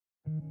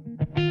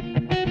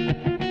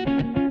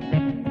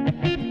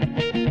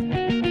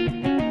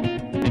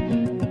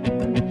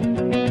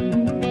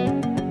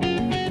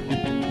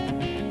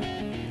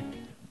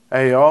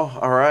Hey y'all,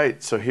 all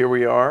right, so here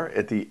we are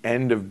at the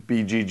end of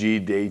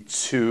BGG Day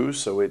 2,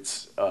 so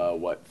it's,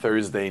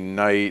 Thursday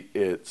night,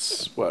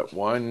 it's,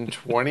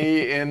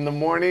 1:20 in the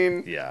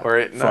morning? Yeah. Or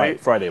at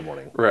night? Friday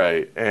morning.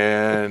 Right,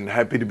 and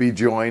happy to be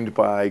joined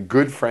by a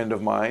good friend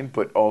of mine,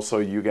 but also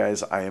you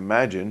guys, I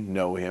imagine,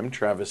 know him,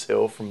 Travis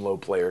Hill from Low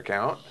Player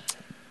Count.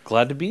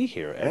 Glad to be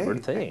here,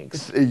 Edward.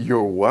 Thanks.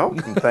 You're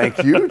welcome.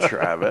 Thank you,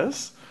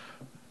 Travis.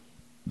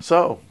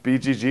 So,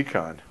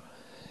 BGGCon.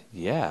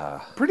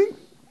 Yeah.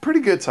 Pretty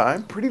good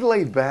time, pretty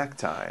laid back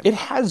time. It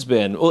has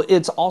been. Well,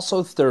 it's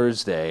also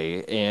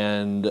Thursday,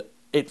 and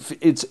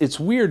it's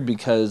weird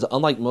because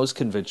unlike most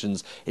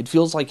conventions, it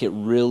feels like it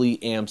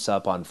really amps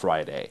up on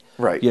Friday.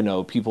 Right. You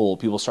know,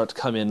 people start to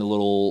come in a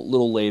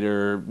little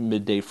later,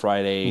 midday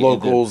Friday.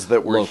 Locals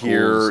that were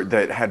here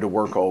that had to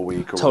work all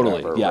week or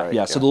totally, whatever. yeah, right?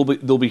 yeah. So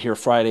they'll be here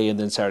Friday and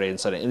then Saturday and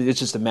Sunday, and it's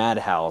just a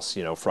madhouse,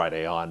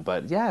 Friday on.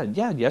 But yeah.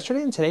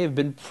 Yesterday and today have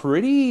been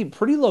pretty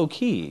low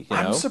key.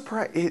 I'm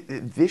surprised.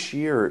 This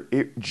year,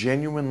 it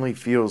genuinely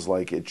feels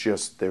like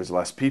there's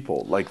less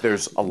people. Like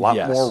there's a lot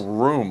more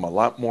room, a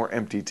lot more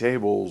empty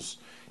tables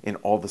in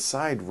all the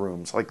side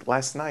rooms. Like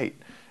last night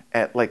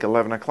at like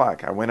 11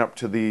 o'clock, I went up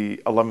to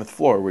the 11th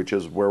floor, which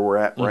is where we're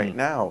at right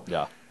now.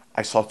 Yeah.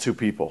 I saw 2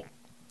 people.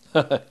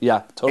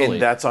 Yeah, totally.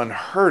 And that's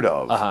unheard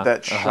of.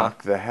 That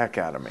shocked the heck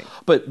out of me.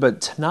 But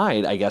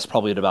tonight, I guess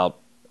probably at about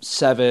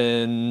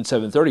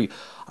 7:30,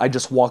 I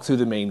just walked through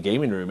the main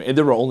gaming room, and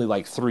there were only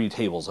like 3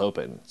 tables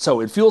open. So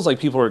it feels like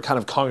people are kind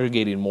of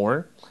congregating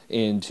more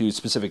into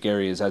specific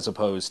areas as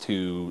opposed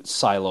to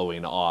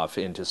siloing off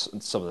into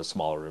some of the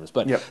smaller rooms.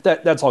 But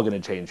that's all going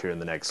to change here in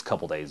the next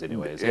couple days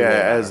anyways. Yeah,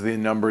 as the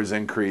numbers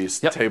increase,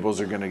 tables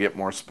are going to get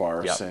more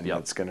sparse, and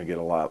it's going to get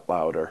a lot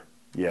louder.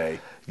 Yay.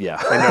 Yeah.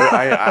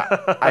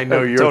 I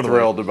know you're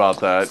thrilled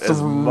about that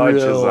as much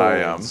as I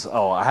am.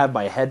 Oh, I have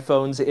my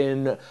headphones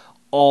in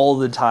all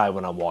the time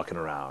when I'm walking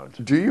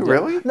around. Do you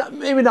really?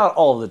 Maybe not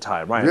all the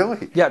time, right?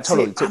 Really? Yeah,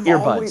 totally. So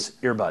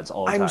earbuds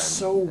all the time. I'm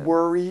so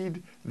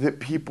worried that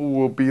people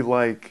will be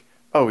like,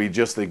 oh, he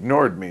just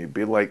ignored me.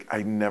 Be like,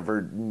 I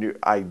never knew,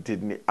 I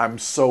didn't. I'm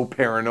so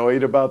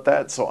paranoid about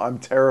that, so I'm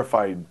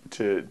terrified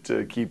to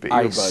keep earbuds in.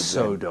 I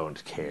so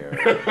don't care.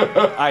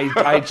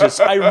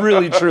 I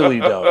really, truly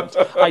don't.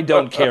 I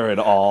don't care at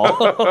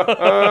all.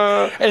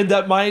 And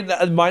that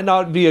might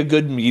not be a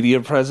good media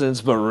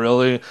presence, but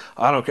really,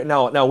 I don't care.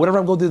 Now, whenever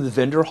I'm going through the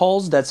vendor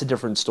halls, that's a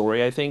different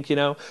story, I think,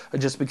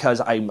 just because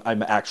I'm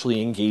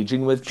actually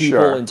engaging with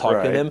people and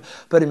talking to them.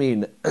 But I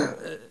mean,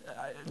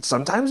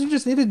 sometimes you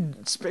just need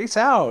to space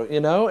out,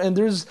 and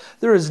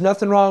there is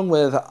nothing wrong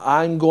with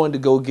I'm going to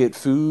go get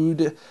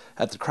food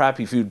at the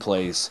crappy food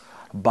place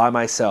by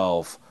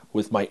myself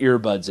with my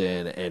earbuds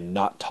in and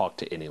not talk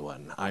to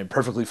anyone. I'm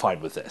perfectly fine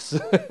with this.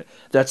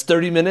 That's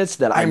 30 minutes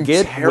that I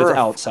get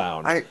without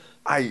sound.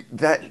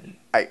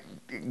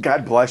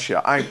 God bless you.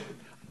 I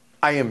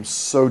am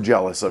so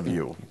jealous of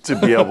you to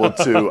be able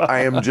to.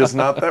 I am just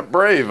not that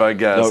brave, I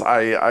guess. Nope.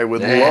 I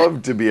would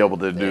love to be able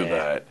to do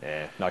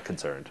that. Not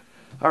concerned.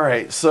 All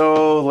right,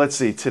 so let's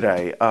see.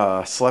 Today,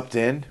 slept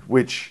in,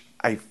 which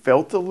I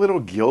felt a little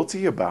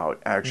guilty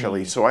about,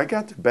 actually. So I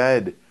got to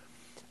bed,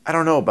 I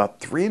don't know, about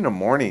 3 in the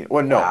morning.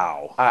 Well, no.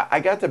 Wow. I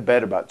got to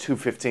bed about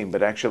 2:15,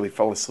 but actually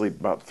fell asleep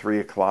about 3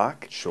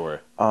 o'clock.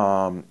 Sure.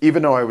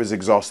 Even though I was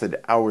exhausted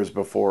hours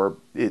before,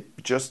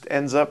 it just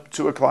ends up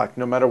 2 o'clock.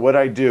 No matter what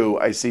I do,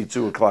 I see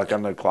 2 o'clock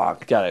on the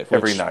clock. Got it.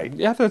 Every night.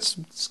 Yeah, it's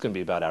going to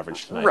be about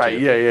average tonight. Right,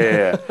 too.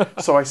 yeah.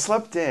 So I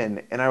slept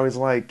in, and I was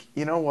like,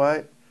 you know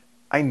what?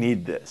 I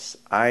need this.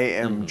 I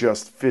am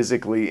just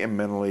physically and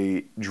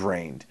mentally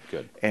drained.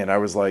 Good. And I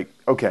was like,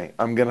 okay,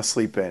 I'm going to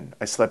sleep in.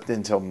 I slept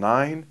in till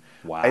 9.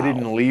 Wow. I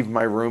didn't leave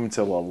my room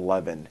till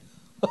 11.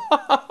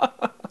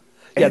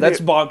 Yeah, that's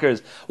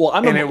bonkers. Well,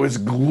 it was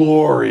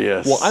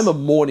glorious. Well, I'm a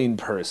morning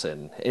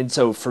person. And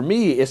so for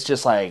me, it's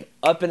just like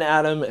up and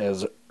at 'em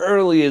as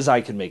early as I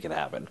can make it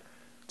happen.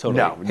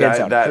 Totally.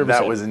 No,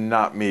 that was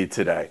not me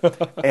today.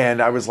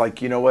 And I was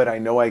like, you know what? I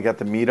know I got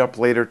the meetup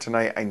later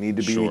tonight. I need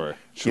to be,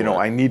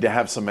 I need to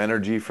have some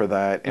energy for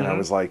that. And I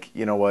was like,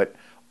 you know what?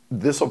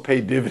 This will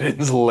pay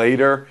dividends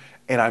later.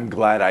 And I'm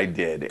glad I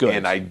did. Good.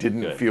 And I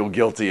didn't feel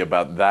guilty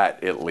about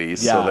that, at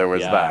least. Yeah, so there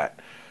was that.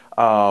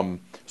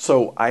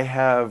 So I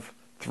have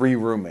 3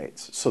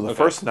 roommates. So the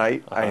first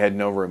night, I had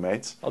no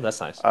roommates. Oh, that's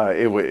nice.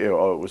 It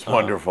was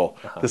wonderful.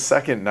 The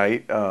second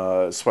night,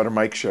 Sweater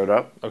Mike showed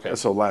up. Okay.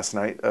 So last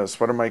night,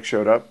 Sweater Mike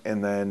showed up,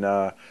 and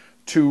then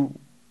 2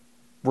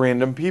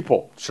 random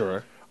people.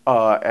 Sure.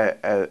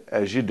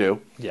 As you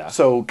do. Yeah.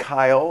 So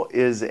Kyle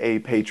is a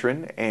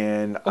patron,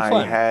 and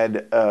I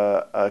had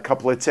a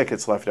couple of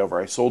tickets left over.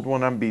 I sold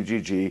one on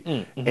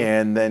BGG,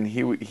 and then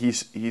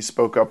he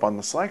spoke up on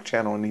the Slack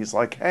channel, and he's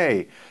like,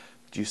 hey,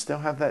 do you still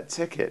have that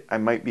ticket? I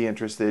might be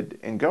interested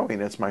in going.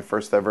 It's my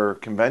first ever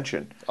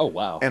convention. Oh,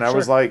 wow. And I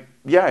was like,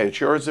 yeah, it's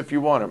yours if you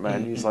want it,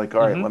 man. He's like,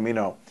 all right, let me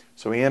know.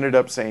 So he ended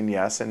up saying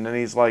yes. And then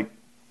he's like,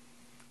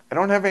 I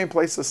don't have any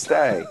place to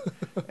stay.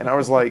 And I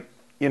was like,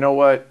 you know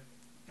what?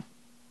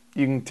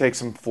 You can take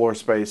some floor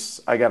space.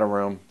 I got a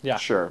room. Yeah.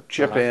 Sure.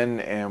 Chip in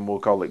and we'll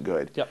call it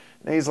good. Yep.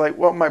 And he's like,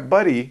 well, my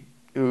buddy,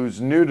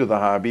 who's new to the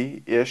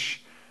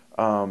hobby-ish,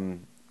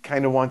 kind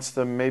of wants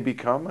to maybe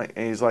come.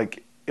 And he's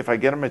like, if I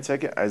get him a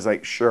ticket, I was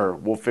like, sure,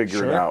 we'll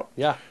figure it out.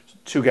 Yeah.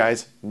 2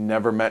 guys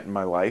never met in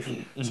my life.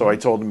 So I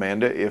told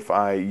Amanda, if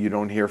you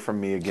don't hear from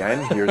me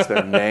again, here's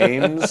their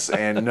names.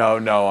 And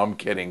no, I'm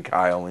kidding,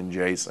 Kyle and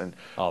Jason.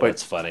 Oh, but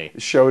that's funny.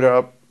 Showed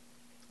up.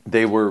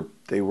 They were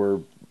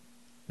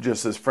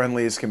just as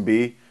friendly as can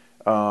be.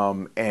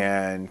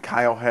 And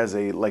Kyle has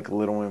a little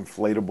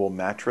inflatable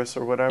mattress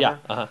or whatever.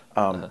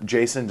 Yeah.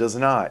 Jason does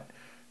not.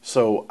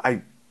 So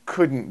I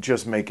couldn't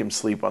just make him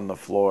sleep on the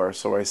floor.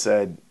 So I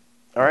said,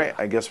 all right,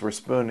 I guess we're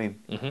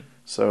spooning.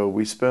 So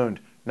we spooned.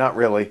 Not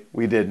really.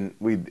 We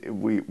didn't.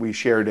 We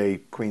shared a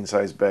queen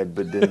size bed,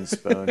 but didn't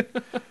spoon.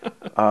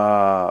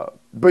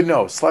 But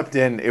no, slept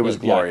in. It was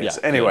glorious.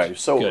 Yeah, anyway, good,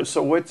 so good.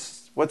 so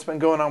what's been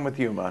going on with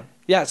you, man?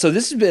 Yeah, so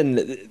this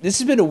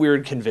has been a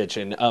weird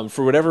convention.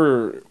 For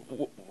whatever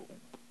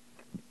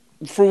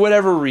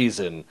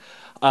reason,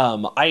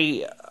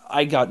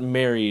 I got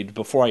married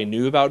before I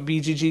knew about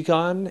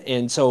BGGCon,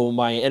 and so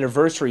my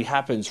anniversary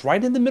happens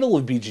right in the middle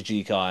of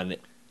BGGCon.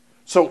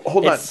 So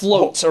hold on. It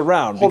floats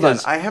around. Hold on.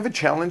 I have a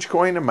challenge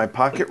coin in my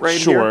pocket right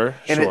here,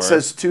 and it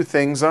says 2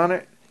 things on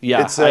it.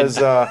 Yeah, it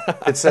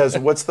says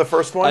what's the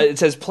first one? It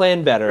says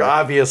plan better.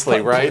 Obviously,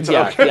 right?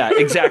 Yeah, Okay. yeah,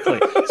 exactly.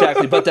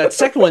 But that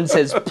second one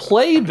says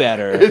play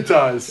better. It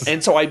does.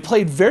 And so I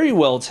played very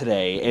well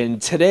today.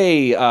 And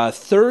today,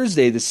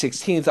 Thursday the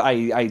 16th,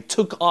 I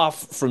took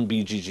off from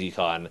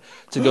BGGCon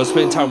to go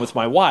spend time with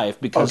my wife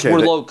because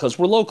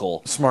we're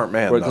local. Smart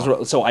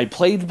man. So I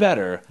played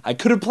better. I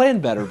could have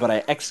planned better, but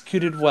I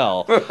executed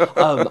well.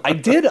 I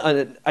did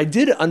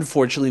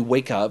unfortunately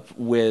wake up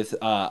with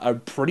a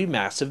pretty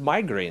massive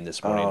migraine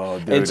this morning. Oh,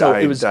 dude, and so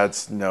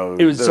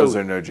those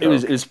are no joke.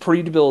 It was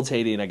pretty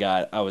debilitating.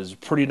 I was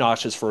pretty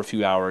nauseous for a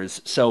few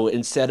hours. So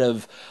instead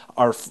of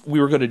we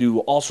were going to do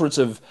all sorts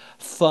of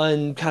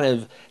fun, kind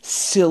of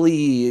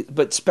silly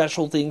but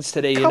special things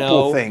today.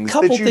 Couple things.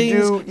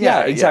 Do.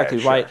 Yeah, exactly.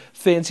 Yeah, sure. Right.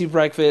 Fancy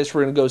breakfast.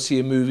 We're going to go see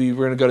a movie.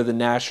 We're going to go to the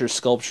Nasher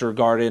Sculpture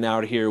Garden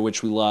out here,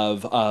 which we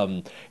love,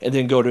 and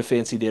then go to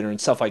fancy dinner and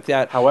stuff like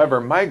that. However,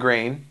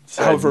 migraine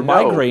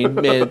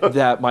meant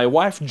that my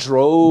wife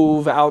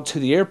drove out to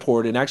the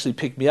airport and actually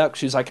picked me up.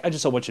 She was like, I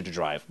just don't want you to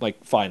drive.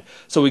 Like, fine.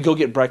 So we go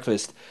get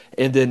breakfast,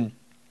 and then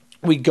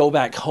we go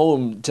back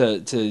home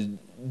to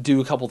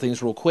do a couple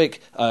things real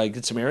quick,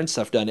 get some errand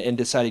stuff done, and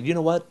decided, you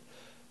know what?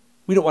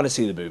 We don't want to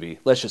see the movie.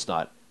 Let's just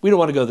not. We don't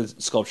want to go to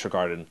the Sculpture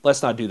Garden.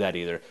 Let's not do that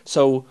either.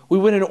 So we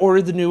went and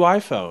ordered the new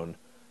iPhone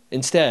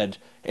instead.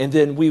 And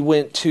then we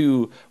went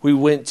to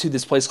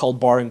this place called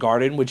Bar and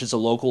Garden, which is a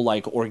local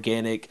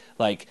organic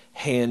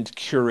hand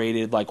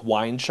curated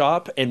wine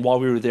shop. And while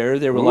we were there,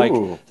 they were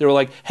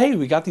like, hey,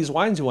 we got these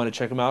wines. You want to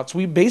check them out? So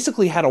we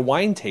basically had a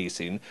wine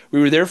tasting. We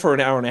were there for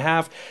an hour and a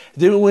half.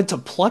 Then we went to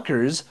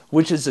Pluckers,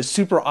 which is a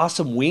super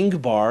awesome wing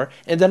bar,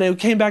 and then it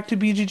came back to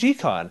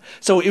BGGCon.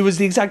 So it was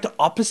the exact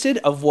opposite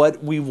of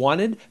what we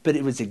wanted, but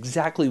it was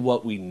exactly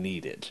what we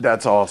needed.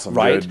 That's awesome,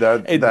 right? Dude.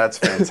 That's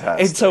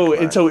fantastic.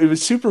 And so it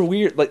was super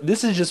weird.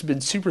 This has just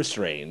been super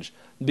strange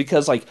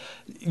because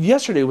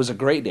yesterday was a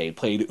great day.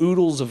 Played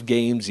oodles of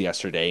games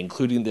yesterday,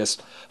 including this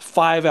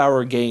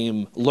 5-hour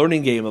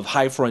learning game of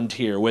High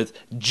Frontier with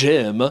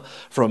Jim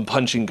from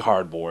Punching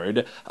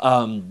Cardboard,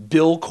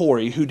 Bill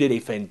Corey, who did a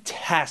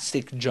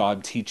fantastic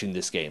job teaching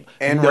this game.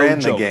 And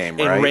ran the game,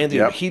 right? And ran the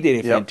game. He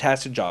did a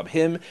fantastic job.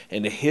 Him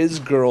and his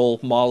girl,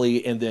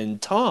 Molly, and then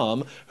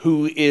Tom,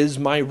 who is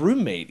my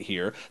roommate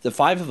here. The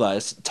 5 of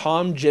us,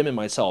 Tom, Jim, and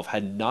myself,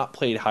 had not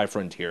played High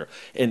Frontier.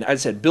 And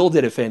as I said, Bill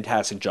did a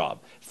fantastic job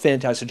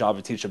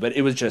of teaching, but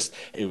it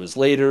was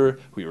later,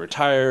 we were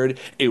tired,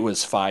 it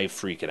was 5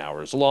 freaking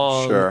hours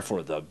long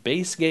for the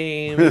base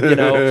game,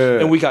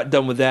 and we got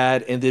done with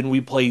that, and then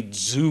we played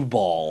Zoo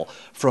Ball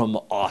from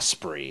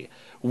Osprey,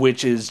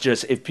 which is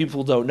just, if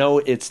people don't know,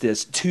 it's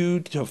this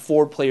 2 to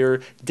 4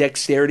 player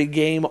dexterity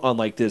game on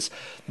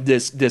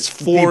this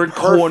forward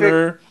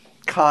corner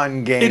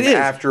con game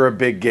after a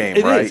big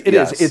game, right? It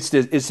is. It's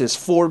this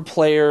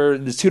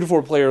 2 to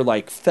 4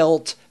 player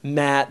felt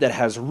mat that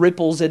has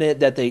ripples in it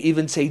that they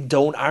even say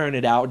don't iron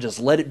it out, just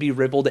let it be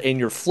rippled, and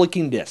you're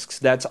flicking discs.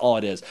 That's all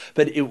it is.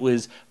 But it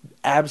was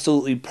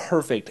absolutely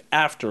perfect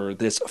after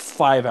this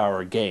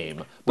 5-hour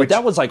game. But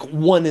that was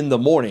 1 in the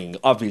morning,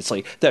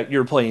 obviously, that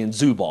you're playing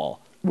Zoo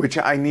Ball. Which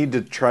I need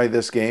to try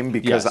this game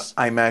because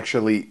I'm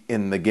actually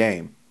in the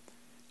game.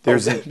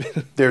 There's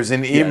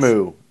an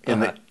emu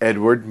in the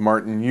Edward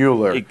Martin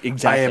Mueller.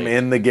 Exactly. I am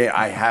in the game.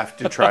 I have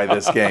to try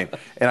this game.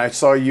 And I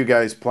saw you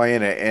guys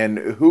playing it. And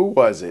who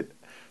was it?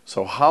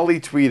 So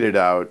Holly tweeted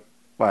out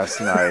last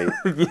night,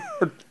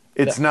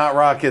 it's not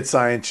rocket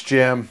science,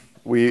 Jim.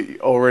 We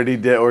already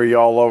did, or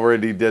y'all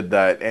already did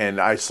that, and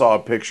I saw a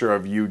picture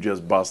of you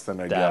just busting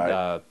a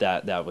guy.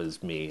 That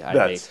was me.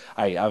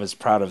 I was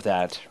proud of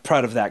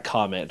that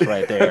comment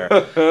right there.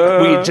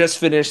 We had just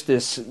finished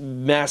this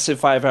massive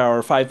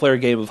 5-player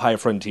game of High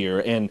Frontier,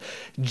 and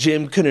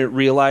Jim couldn't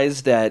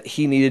realize that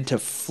he needed to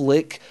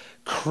flick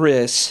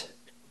Chris.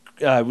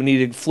 We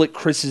needed to flick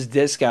Chris's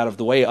disc out of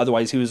the way,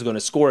 otherwise he was going to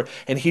score,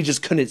 and he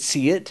just couldn't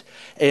see it.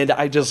 And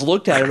I just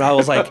looked at him, and I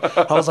was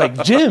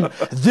like, Jim,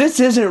 this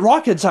isn't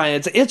rocket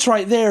science. It's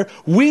right there.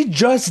 We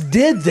just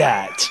did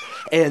that,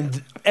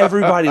 and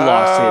everybody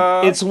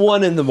lost it. It's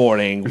 1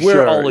 a.m.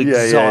 We're all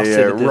exhausted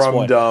at this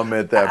point. Rum-dum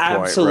at that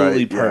point.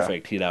 Absolutely right?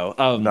 perfect,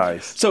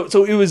 Nice.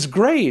 So it was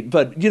great,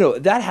 but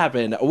that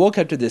happened. I woke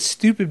up to this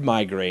stupid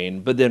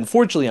migraine, but then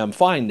fortunately I'm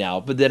fine now.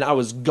 But then I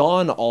was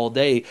gone all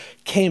day,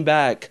 came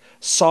back,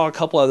 saw a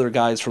couple other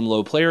guys from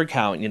low player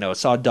count,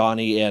 saw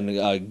Donnie and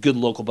a good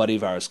local buddy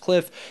of ours,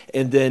 Cliff,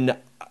 and then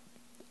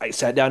I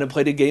sat down and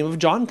played a game of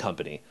John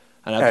Company.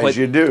 And I as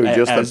you do,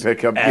 just a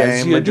pickup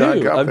game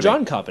of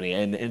John Company.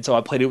 And so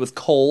I played it with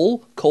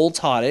Cole. Cole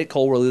taught it.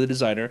 Cole, really the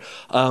designer.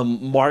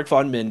 Mark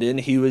Von Minden,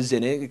 he was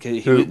in it.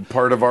 He was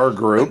part of our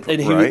group. And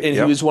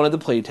he was one of the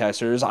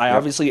playtesters. I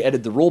obviously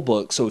edited the rule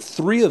book. So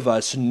 3 of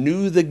us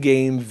knew the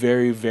game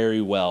very,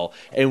 very well.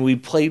 And we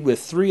played with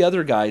 3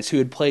 other guys who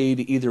had played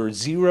either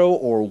 0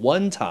 or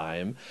 1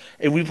 time.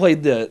 And we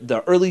played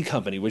the early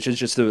Company, which is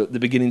just the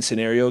beginning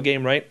scenario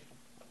game, right?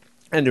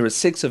 And there were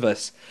 6 of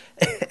us,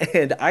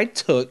 and I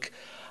took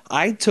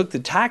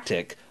the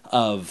tactic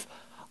of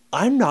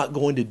I'm not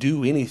going to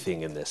do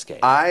anything in this game.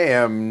 I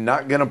am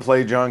not going to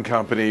play John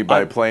Company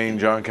by playing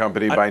John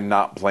Company by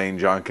not playing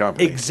John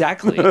Company.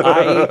 Exactly.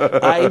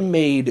 I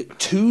made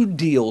 2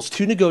 deals,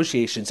 2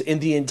 negotiations in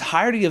the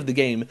entirety of the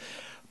game.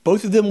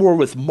 Both of them were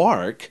with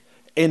Mark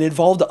and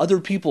involved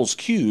other people's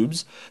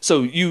cubes.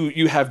 So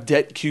you have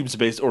debt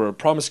cubes or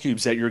promise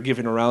cubes that you're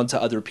giving around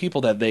to other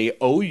people that they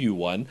owe you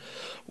one.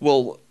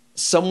 Well,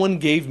 someone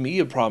gave me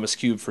a promise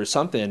cube for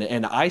something,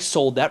 and I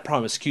sold that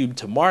promise cube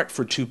to Mark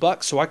for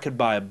 $2 so I could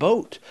buy a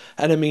boat.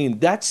 And I mean,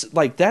 that's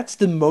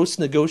the most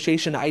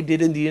negotiation I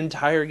did in the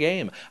entire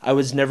game. I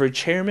was never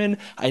chairman.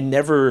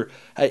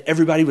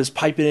 Everybody was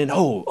piping in,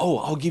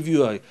 I'll give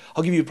you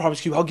a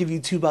promise cube. I'll give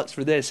you $2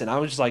 for this. And I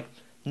was just like,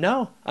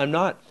 no, I'm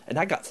not. And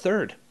I got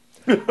third.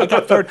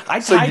 I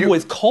tied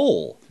with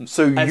Cole, as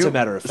a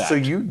matter of fact. So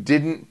you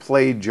didn't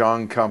play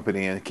John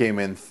Company and came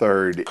in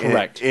third.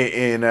 Correct.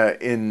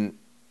 In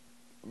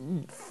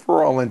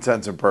for all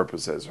intents and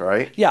purposes,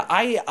 right? Yeah,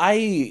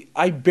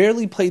 I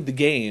barely played the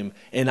game,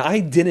 and I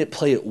didn't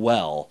play it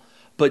well.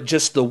 But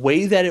just the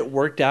way that it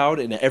worked out,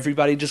 and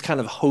everybody just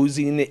kind of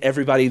hosing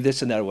everybody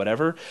this and that or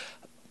whatever,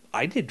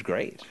 I did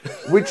great.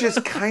 Which is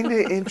kind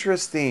of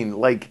interesting.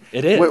 Like,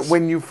 it is.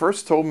 When you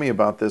first told me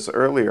about this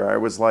earlier, I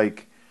was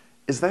like,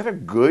 is that a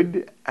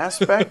good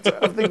aspect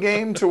of the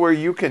game to where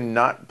you can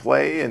not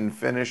play and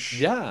finish?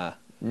 Yeah.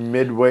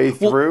 Midway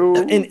through,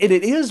 and it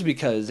is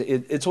because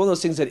it's one of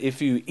those things that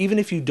even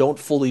if you don't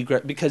fully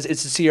because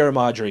it's a Sierra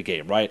Madre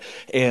game, right?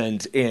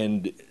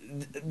 And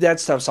that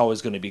stuff's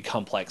always going to be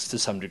complex to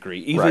some degree.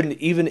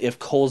 Even if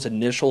Cole's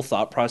initial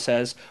thought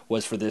process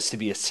was for this to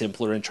be a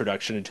simpler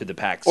introduction into the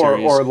pack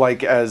series, or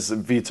like as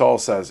Vital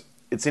says,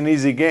 it's an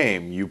easy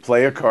game. You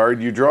play a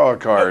card, you draw a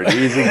card.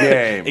 Easy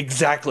game.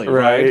 Exactly,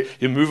 right?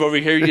 You move over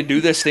here, you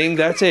do this thing,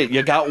 that's it.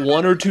 You got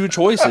 1 or 2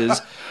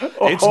 choices.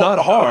 It's not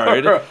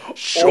hard.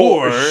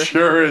 Sure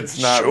it's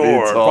not.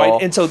 Vital.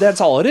 Right? And so that's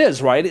all it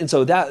is, right? And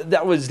so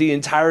that was the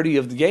entirety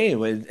of the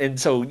game. And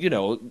so,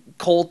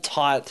 Cole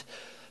taught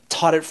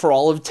it for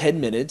all of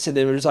 10 minutes, and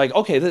then it was like,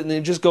 okay,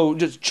 then just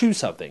choose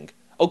something.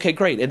 Okay,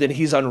 great. And then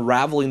he's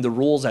unraveling the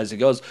rules as he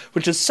goes,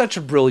 which is such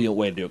a brilliant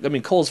way to do it. I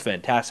mean, Cole's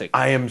fantastic.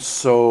 I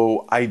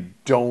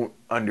don't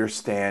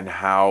understand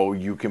how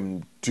you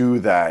can do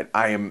that.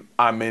 I'm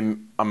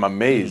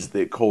amazed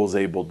that Cole's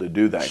able to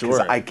do that. Because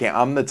I can't.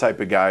 I'm the type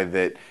of guy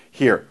that,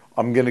 here,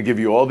 I'm going to give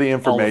you all the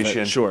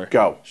information. Sure.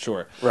 Go.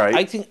 Sure. Right.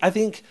 I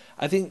think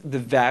the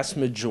vast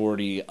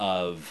majority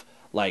of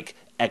like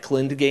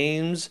Eklund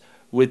games,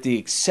 with the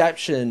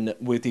exception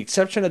of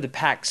the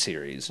pack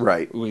series,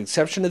 right? With the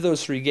exception of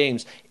those 3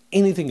 games,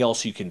 anything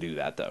else you can do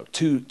that though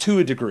to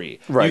a degree.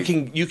 Right.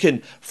 You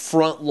can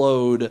front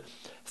load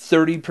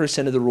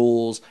 30% of the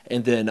rules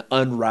and then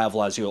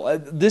unravel as you go.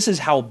 This is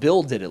how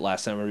Bill did it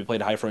last time when we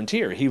played High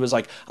Frontier. He was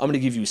like, I'm going to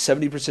give you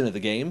 70% of the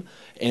game,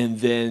 and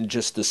then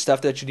just the stuff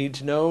that you need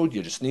to know,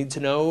 you just need to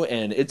know,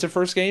 and it's a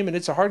first game and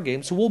it's a hard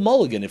game, so we'll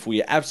mulligan if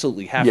we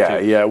absolutely have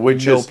to. Yeah,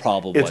 which no is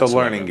problem it's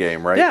whatsoever. a learning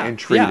game, right? Yeah, and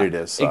treated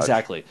as such.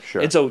 Exactly.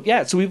 Sure. And so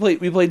we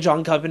played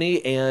John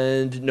Company,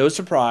 and no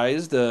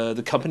surprise,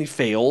 the company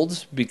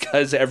failed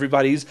because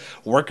everybody's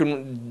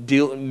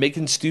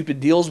making stupid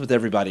deals with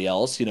everybody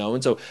else,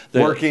 and so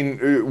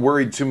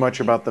worried too much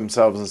about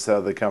themselves instead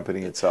of the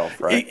company itself,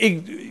 right?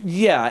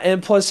 Yeah,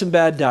 and plus some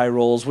bad die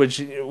rolls, which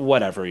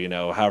whatever,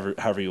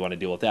 however you want to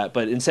deal with that.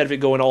 But instead of it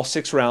going all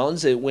 6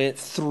 rounds, it went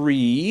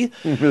 3.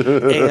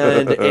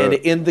 and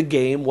in the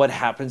game, what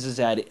happens is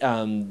that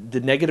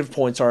the negative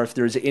points are if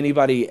there's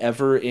anybody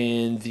ever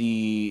in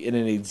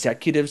an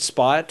executive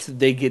spot,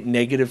 they get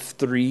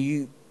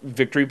 -3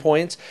 victory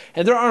points,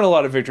 and there aren't a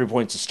lot of victory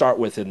points to start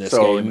with in this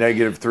game. So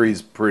 -3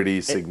 is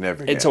pretty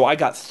significant. And so I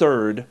got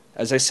 3rd,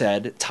 as I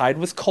said, tied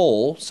with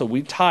Cole. So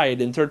we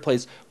tied in 3rd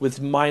place with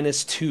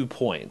 -2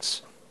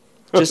 points.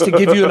 Just to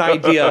give you an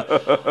idea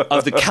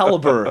of the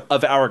caliber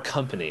of our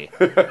company.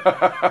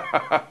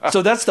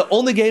 So that's the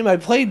only game I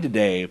played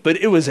today, but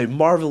it was a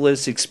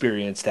marvelous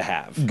experience to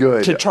have.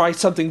 Good. To try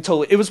something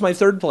totally. It was my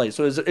 3rd place.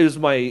 So it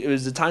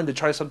was the time to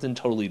try something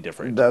totally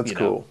different. That's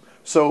cool.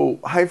 So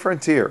High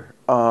Frontier,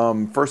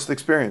 first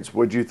experience.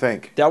 What'd you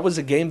think? That was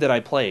a game that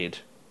I played.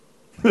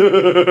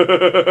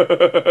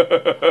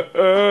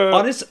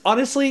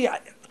 Honestly,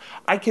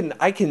 I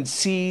can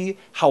see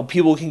how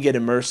people can get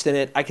immersed in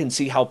it. I can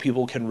see how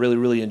people can really,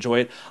 really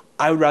enjoy it.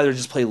 I would rather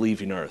just play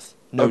Leaving Earth.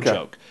 No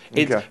joke.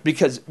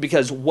 Because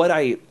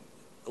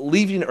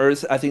Leaving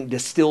Earth, I think,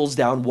 distills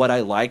down what I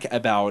like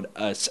about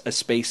a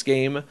space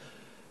game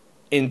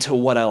into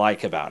what I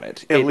like about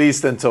it. At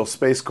least until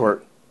Space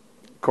Core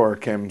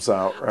comes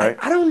out, right?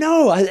 I don't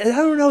know. I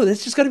don't know.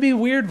 It's just going to be a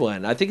weird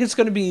one. I think it's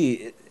going to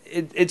be...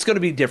 It's going to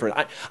be different.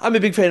 I'm a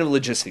big fan of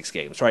logistics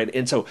games, right?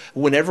 And so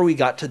whenever we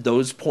got to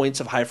those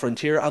points of High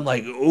Frontier, I'm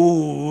like,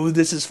 ooh,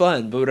 this is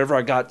fun. But whenever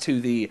I got to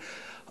the,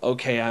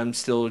 okay, I'm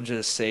still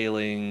just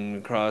sailing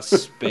across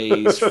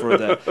space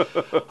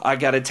I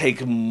got to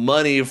take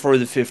money for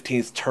the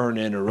 15th turn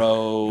in a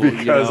row.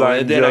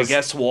 I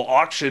guess we'll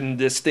auction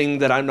this thing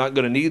that I'm not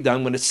going to need that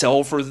I'm going to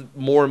sell for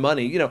more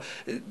money.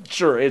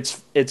 Sure,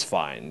 it's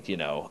fine,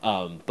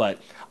 but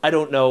I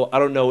don't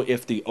know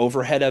if the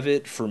overhead of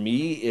it for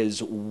me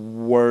is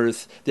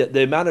worth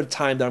the amount of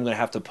time that I'm going to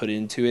have to put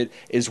into it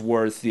is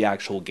worth the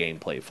actual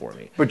gameplay for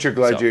me. But you're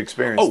glad you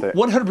experienced it.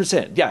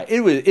 100%. Yeah,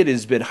 it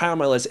has been high on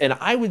my list, and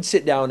I would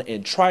sit down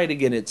and try it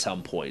again at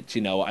some point.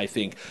 I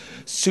think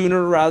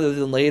sooner rather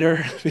than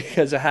later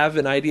because I have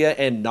an idea,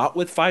 and not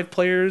with 5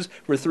 players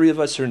where 3 of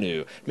us are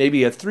new.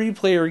 Maybe a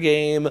 3-player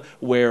game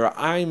where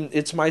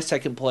it's my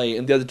second play,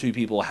 and the other 2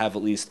 people have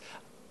at least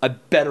a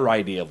better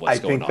idea of what's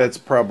going on. I think that's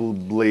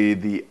probably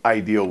the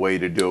ideal way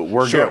to do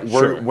it. Sure.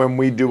 When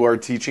we do our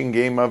teaching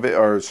game of it,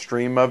 or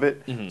stream of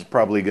it, it's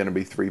probably going to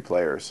be 3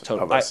 players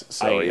of us.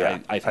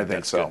 I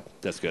think so. Good.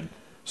 That's good.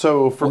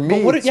 So for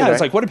me, it's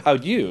like, what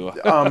about you?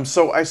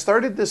 So I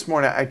started this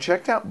morning. I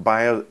checked out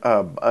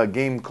a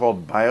game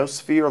called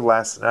Biosphere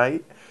last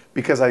night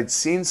because I'd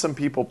seen some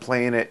people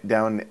playing it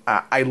down.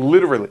 I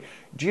literally,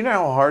 do you know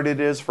how hard it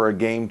is for a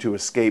game to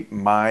escape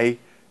my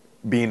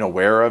being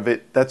aware of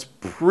it? That's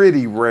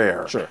pretty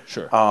rare. Sure.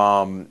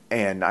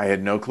 And I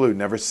had no clue.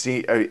 Never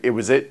seen. It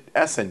was at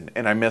Essen,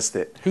 and I missed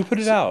it. Who put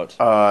it out?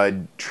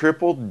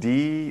 Triple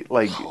D,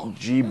 like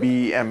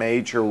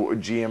GBMH or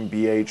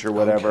GmbH or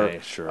whatever. Okay,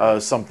 sure.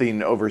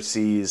 Something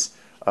overseas,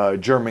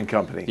 German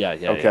company.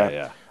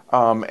 Yeah.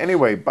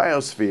 Anyway,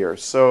 Biosphere.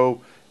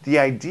 So the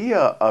idea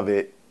of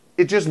it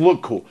just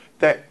looked cool.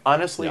 That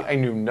honestly, I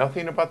knew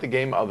nothing about the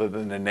game other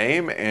than the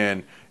name,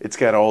 and it's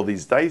got all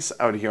these dice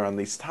out here on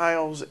these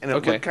tiles, and it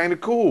looked kind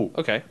of cool.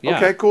 Okay, yeah.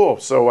 Okay, cool.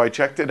 So I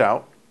checked it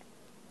out,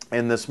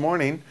 and this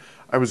morning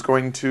I was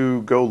going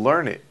to go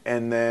learn it,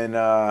 and then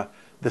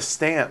the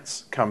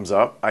stance comes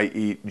up,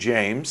 i.e.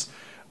 James.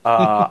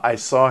 I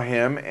saw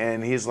him,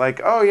 and he's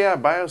like, "Oh yeah,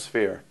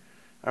 Biosphere."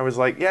 I was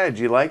like, "Yeah, did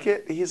you like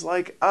it?" He's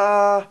like,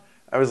 I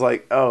was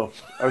like, "Oh,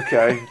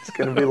 okay, it's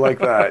gonna be like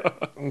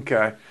that."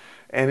 Okay.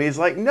 And he's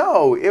like,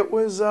 no, it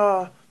was,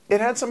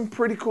 it had some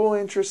pretty cool,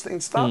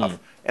 interesting stuff.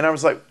 And I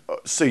was like,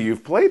 so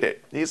you've played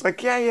it? He's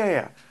like,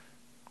 yeah.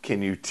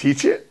 Can you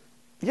teach it?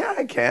 Yeah,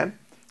 I can.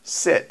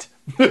 Sit.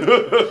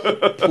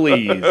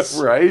 Please.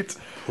 Right?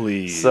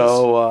 Please.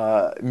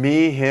 So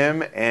me,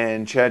 him,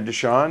 and Chad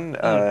Deshawn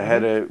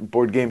had a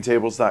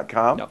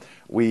BoardGameTables.com. Yep.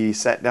 We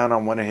sat down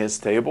on one of his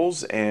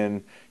tables,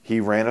 and he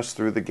ran us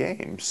through the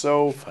game.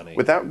 So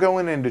without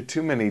going into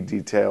too many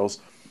details,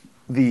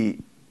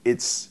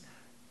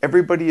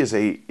 everybody is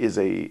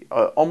a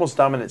almost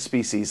dominant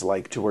species,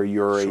 like to where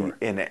you're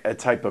in a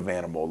type of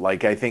animal.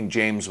 Like I think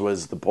James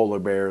was the polar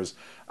bears,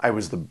 I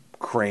was the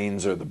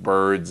cranes or the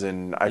birds,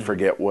 and I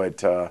forget what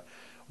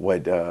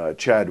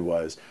Chad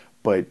was.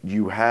 But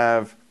you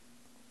have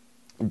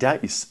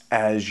dice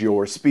as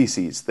your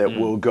species that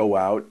will go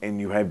out,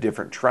 and you have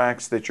different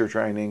tracks that you're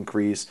trying to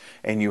increase,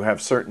 and you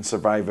have certain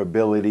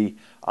survivability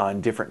on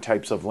different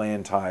types of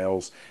land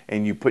tiles,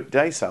 and you put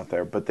dice out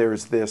there. But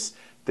there's this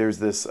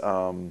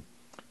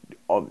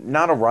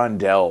not a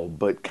rondelle,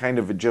 but kind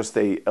of just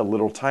a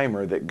little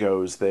timer that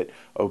goes that,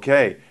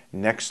 okay,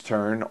 next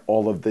turn,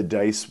 all of the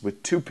dice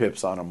with 2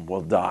 pips on them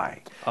will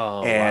die.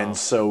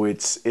 So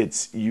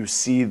it's you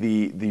see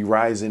the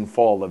rise and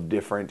fall of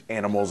different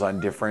animals on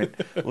different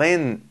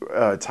land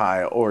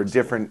tile or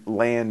different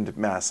land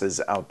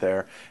masses out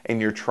there, and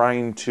you're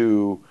trying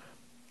to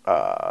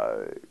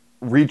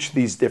reach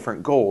these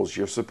different goals.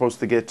 You're supposed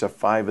to get to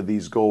 5 of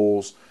these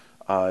goals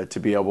to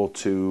be able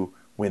to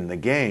win the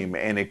game,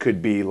 and it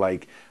could be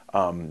like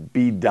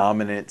be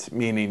dominant,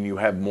 meaning you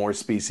have more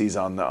species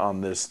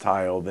on this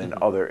tile than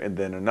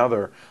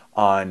another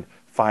on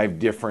 5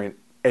 different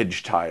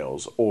edge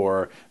tiles,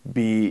 or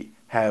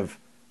have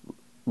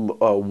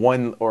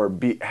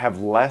have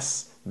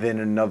less than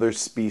another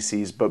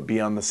species but be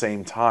on the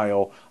same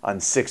tile on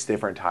 6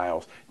 different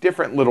tiles.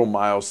 Different little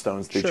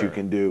milestones that you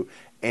can do.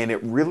 And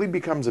it really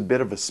becomes a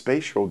bit of a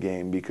spatial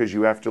game because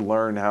you have to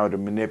learn how to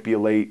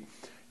manipulate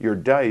your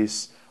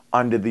dice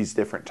onto these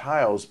different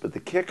tiles. But the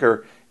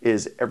kicker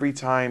is every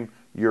time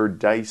your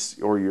dice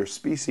or your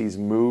species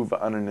move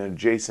on an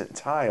adjacent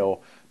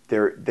tile,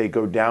 they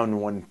go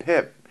down 1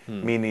 pip,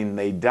 meaning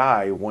they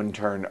die 1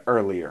 turn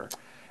earlier.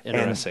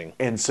 Interesting.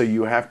 And so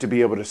you have to be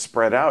able to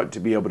spread out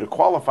to be able to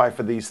qualify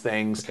for these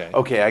things.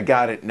 Okay, I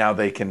got it. Now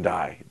they can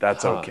die.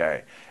 That's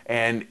okay.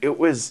 And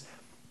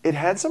it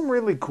had some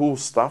really cool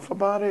stuff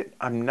about it.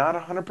 I'm not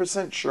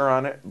 100% sure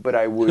on it, but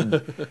I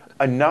would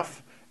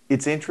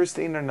it's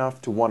interesting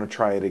enough to want to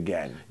try it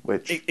again,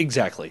 which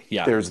exactly.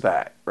 Yeah. There's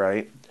that,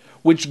 right?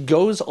 Which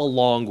goes a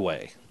long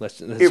way.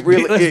 Let's be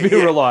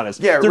real honest.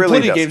 Yeah, there are really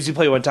plenty of does. games you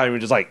play one time and you're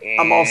just like,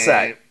 I'm all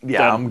set. Yeah,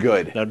 done. I'm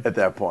good Done. at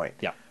that point.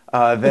 Yeah.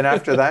 Then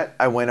after that,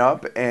 I went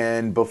up,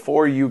 and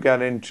before you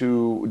got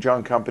into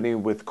John Company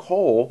with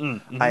Cole,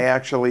 I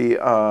actually,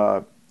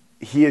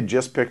 he had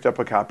just picked up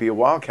a copy of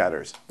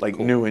Wildcatters, like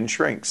new in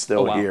shrink,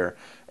 still here.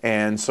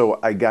 And so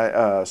I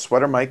got,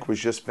 Sweater Mike was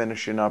just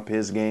finishing up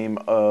his game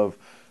of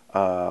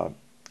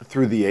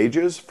Through the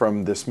Ages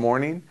from this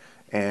morning.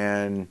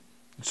 And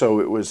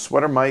so it was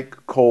Sweater Mike,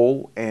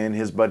 Cole, and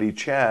his buddy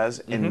Chaz,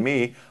 and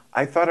me.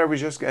 I thought I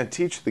was just going to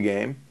teach the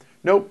game.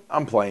 Nope,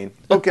 I'm playing.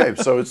 Okay,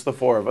 so it's the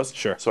 4 of us.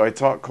 Sure. So I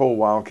taught Cole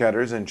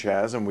Wildcatters and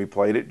Chaz, and we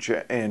played it.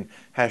 And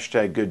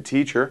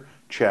 #GoodTeacher,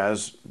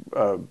 Chaz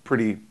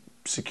pretty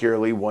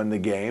securely won the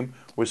game,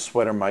 with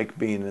Sweater Mike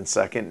being in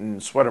second.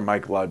 And Sweater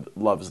Mike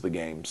loves the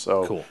game,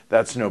 so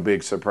that's no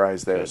big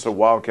surprise there. So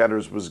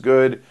Wildcatters was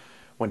good.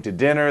 Went to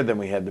dinner, then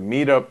we had the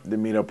meetup. The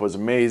meetup was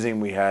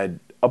amazing. We had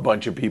a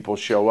bunch of people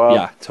show up.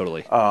 Yeah,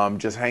 totally.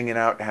 Just hanging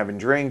out, having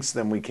drinks.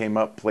 Then we came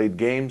up, played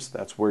games.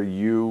 That's where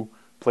you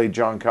played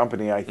John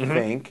Company, I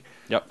think.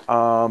 Yep.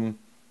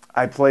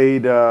 I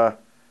played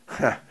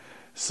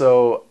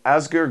so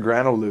Asger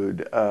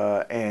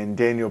Granalud and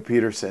Daniel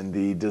Peterson,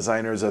 the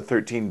designers of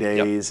 13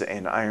 Days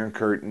and Iron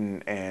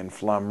Curtain and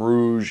Flamme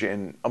Rouge,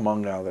 and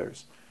among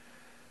others.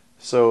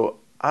 So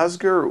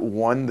Asger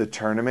won the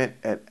tournament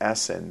at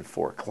Essen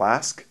for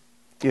Clask.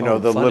 You know,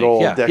 the little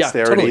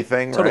dexterity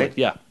thing, right?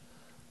 Yeah.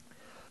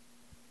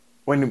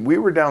 When we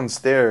were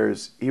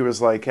downstairs, he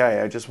was like, "Hey,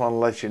 I just want to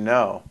let you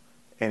know."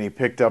 And he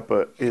picked up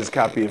his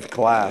copy of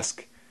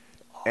Clask.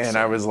 And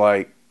I was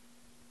like,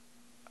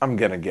 I'm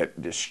going to get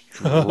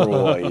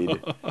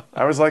destroyed.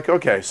 I was like,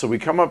 okay. So we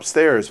come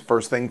upstairs,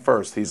 first thing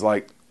first. He's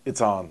like, it's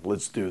on.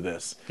 Let's do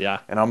this. Yeah.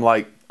 And I'm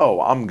like, oh,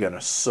 I'm going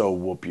to so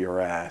whoop your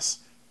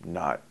ass.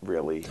 Not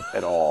really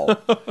at all.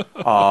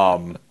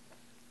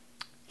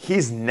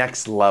 He's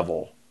next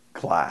level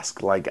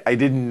Clask. Like, I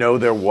didn't know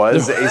there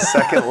was a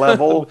second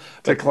level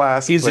to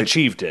Clask. He's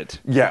achieved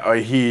it. Yeah,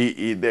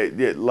 he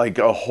like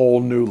a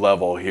whole new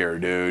level here,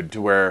 dude,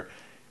 to where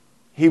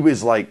he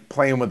was like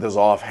playing with his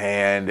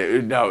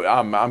offhand. No,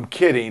 I'm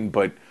kidding,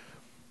 but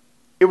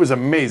it was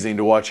amazing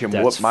to watch him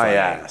whoop my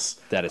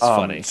ass. That is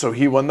funny. So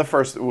he won the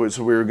first.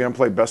 So we were going to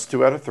play best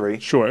 2 out of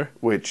 3. Sure.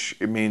 Which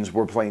it means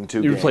we're playing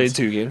 2 games. You were playing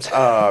 2 games.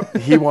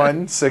 He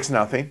won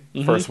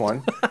 6-0, first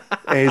one.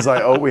 And he's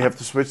like, oh, we have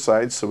to switch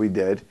sides. So we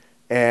did.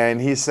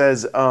 And he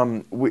says,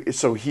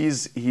 so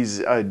he's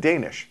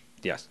Danish.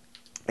 Yes.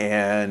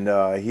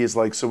 And he's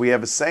like, so we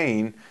have a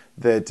saying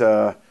that,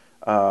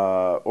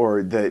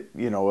 or that,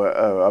 you know,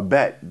 a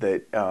bet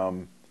that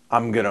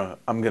I'm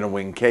gonna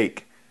win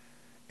cake.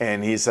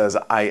 And he says,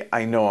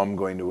 I know I'm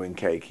going to win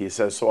cake. He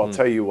says, so I'll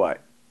tell you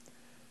what.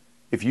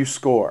 If you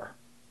score,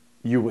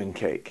 you win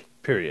cake.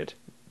 Period.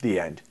 The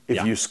end.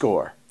 If you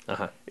score.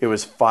 It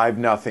was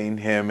 5-0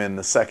 him in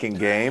the second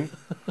game.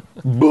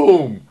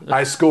 Boom!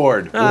 I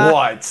scored.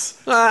 What?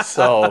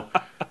 So,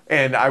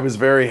 and I was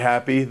very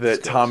happy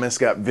that Thomas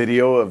got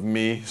video of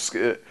me.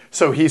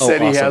 So he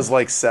said he has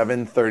like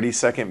 7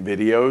 30-second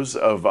videos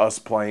of us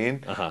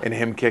playing and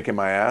him kicking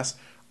my ass.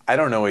 I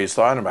don't know what he's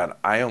talking about.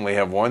 I only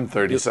have 1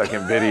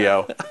 30-second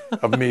video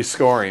of me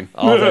scoring.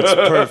 Oh, that's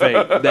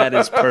perfect. That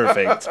is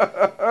perfect.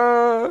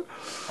 Oh,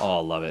 I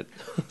love it.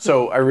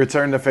 So I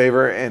returned the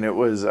favor, and it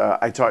was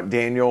I taught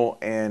Daniel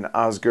and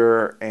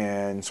Oscar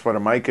and Sweater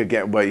Mike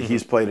again, but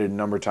he's played it a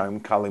number of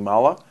times,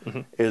 Kalimala,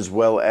 as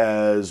well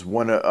as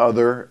one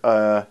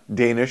other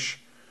Danish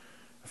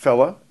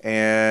fella,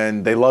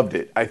 and they loved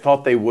it. I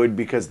thought they would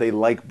because they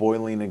like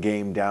boiling a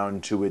game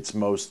down to its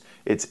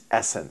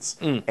essence.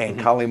 And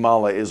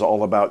Kalimala is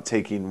all about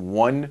taking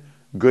one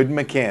good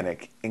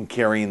mechanic and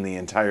carrying the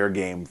entire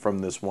game from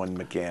this one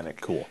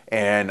mechanic. Cool.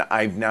 And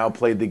I've now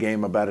played the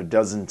game about a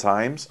dozen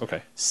times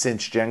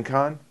since Gen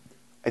Con.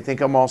 I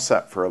think I'm all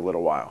set for a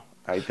little while.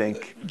 I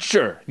think.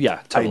 Sure.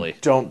 Yeah, totally. I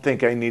don't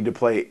think I need to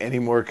play any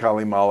more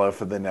Kalimala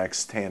for the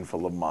next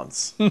handful of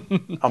months.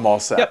 I'm all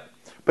set. Yep.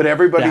 But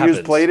everybody That who's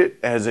happens. played it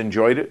has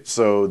enjoyed it,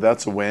 so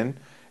that's a win.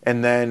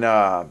 And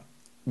then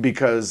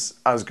because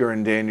Oscar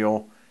and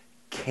Daniel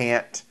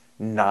can't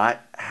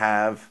not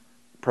have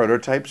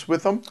prototypes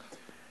with them,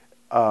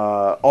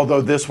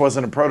 although this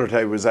wasn't a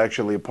prototype, it was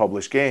actually a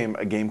published game,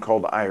 a game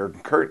called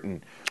Iron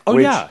Curtain. Oh,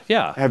 which,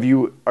 yeah.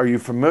 Are you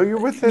familiar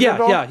with it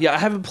at all? Yeah. I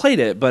haven't played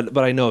it, but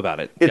I know about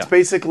it. It's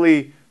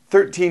basically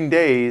 13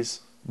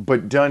 days,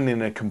 but done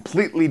in a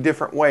completely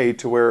different way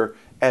to where,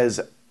 as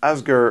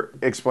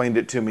Asger explained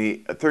it to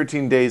me,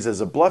 13 days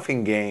is a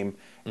bluffing game,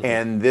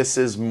 and this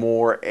is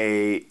more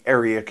a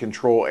area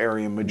control,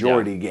 area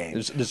majority game.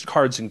 There's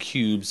cards and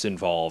cubes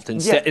involved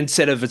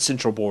instead of a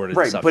central board and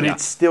right, stuff. but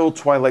it's still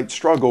Twilight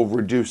Struggle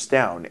reduced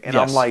down. And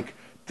I'm like,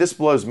 this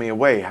blows me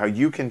away, how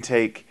you can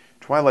take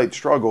Twilight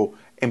Struggle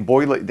and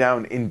boil it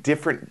down in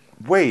different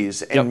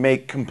ways and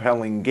make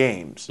compelling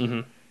games.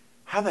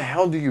 How the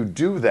hell do you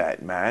do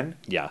that, man?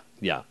 Yeah.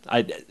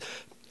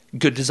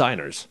 Good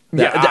designers.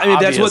 Yeah, mean,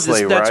 that's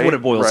right? what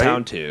it boils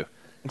down to.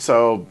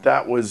 So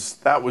that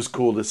was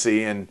cool to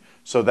see, and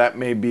so that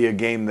may be a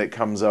game that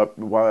comes up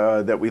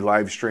that we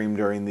live stream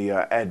during the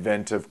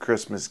advent of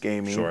Christmas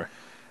gaming. Sure.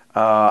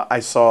 I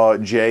saw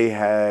Jay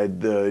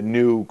had the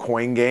new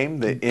coin game,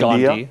 the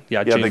Gandhi.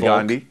 India. Jay the Volk.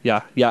 Gandhi.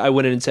 Yeah. I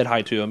went in and said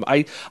hi to him.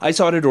 I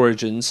saw it at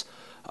Origins.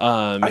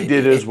 I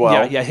did as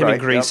well. Yeah, him and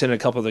Grace and a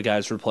couple of the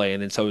guys were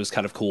playing, and so it was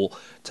kind of cool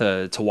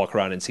to walk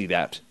around and see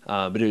that.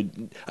 But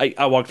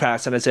I walked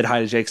past and I said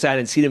hi to Jay because I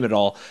hadn't seen him at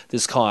all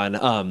this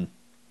con.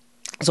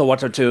 So I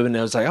walked up to him and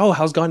I was like, "Oh,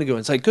 how's Gandhi going?"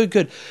 It's like,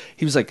 "Good."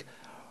 He was like,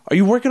 "Are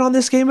you working on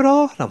this game at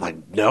all?" And I'm like,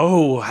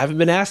 "No, I haven't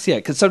been asked yet."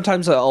 Because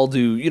sometimes I'll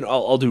do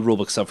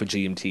rulebook stuff with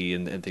GMT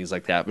and things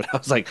like that. But I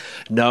was like,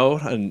 "No,"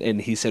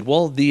 and he said,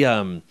 "Well,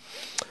 they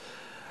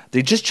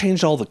just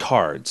changed all the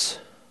cards."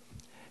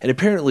 And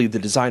apparently the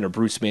designer,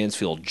 Bruce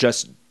Mansfield,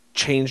 just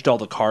changed all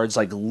the cards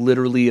like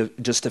literally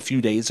just a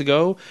few days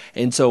ago.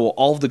 And so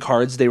all of the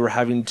cards they were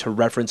having to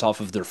reference off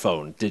of their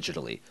phone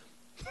digitally.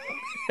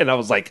 And I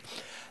was like,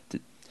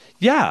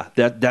 yeah,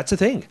 that's a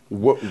thing.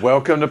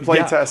 Welcome to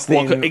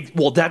playtesting.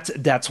 Well,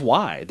 that's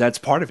why. That's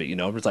part of it,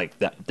 It's like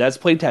that's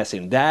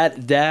playtesting.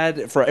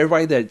 That for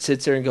everybody that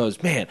sits there and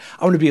goes, man,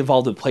 I want to be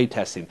involved in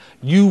playtesting.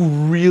 You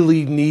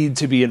really need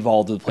to be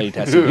involved with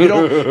playtesting. You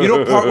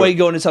don't part way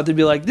go into something and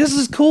be like, this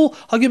is cool.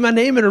 I'll get my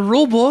name in a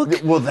rule book.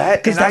 Well,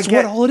 because that's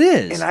what all it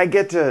is. And I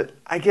get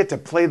to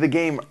play the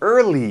game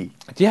early.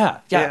 Yeah.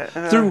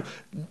 Through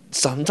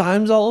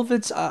sometimes all of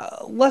its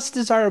less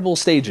desirable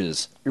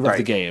stages of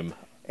the game.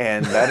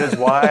 And that is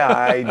why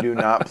I do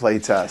not play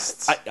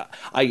tests.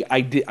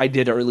 I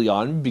did early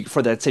on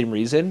for that same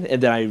reason,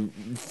 and then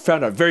I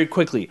found out very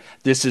quickly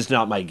this is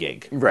not my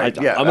gig. Right?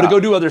 I'm going to go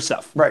do other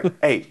stuff. Right.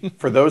 Hey,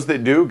 for those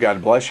that do,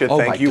 God bless you.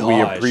 Thank you. We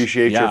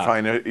appreciate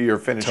your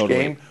finished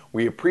game.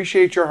 We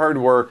appreciate your hard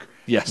work.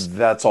 Yes,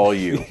 that's all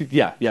you.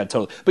 yeah,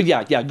 totally. But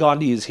yeah,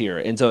 Gandhi is here,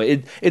 and so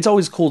it's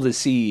always cool to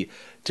see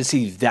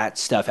that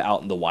stuff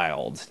out in the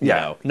wild. You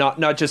know?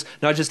 Not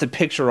just a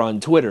picture on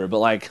Twitter, but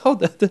like,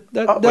 that's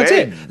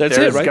it. That's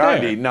it right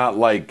Gandhi, there. not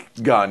like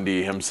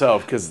Gandhi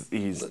himself, because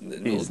he's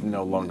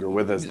no longer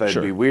with us.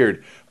 That'd be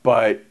weird.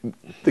 But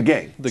the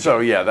game.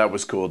 Yeah, that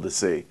was cool to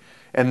see.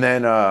 And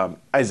then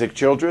Isaac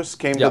Childress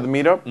came to the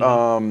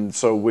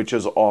meetup, which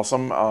is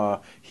awesome.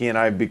 He and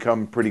I have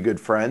become pretty good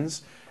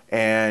friends.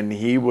 And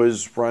he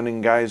was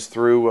running guys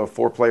through a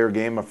 4-player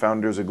game of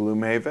Founders of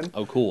Gloomhaven.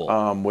 Oh, cool.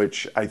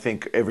 Which I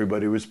think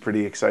everybody was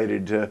pretty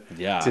excited to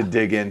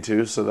dig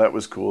into. So that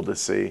was cool to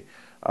see.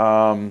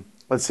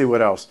 Let's see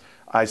what else.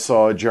 I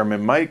saw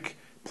German Mike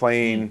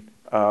playing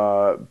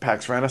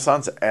PAX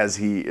Renaissance, as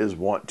he is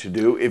wont to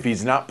do. If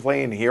he's not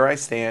playing Here I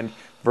Stand,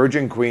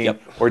 Virgin Queen,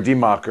 or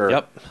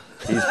D-Mocker,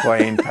 he's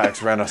playing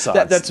PAX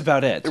Renaissance. That's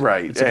about it.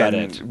 Right. That's about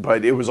it.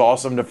 But it was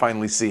awesome to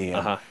finally see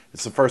him.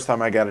 It's the first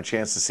time I got a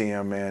chance to see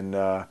him, and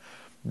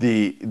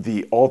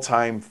the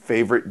all-time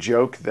favorite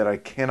joke that I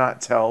cannot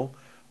tell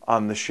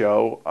on the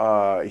show,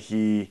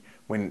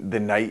 when the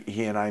night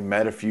he and I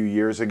met a few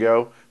years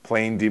ago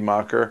playing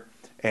D-Mocker,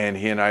 and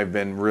he and I have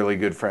been really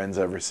good friends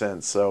ever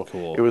since. So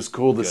it was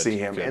cool to see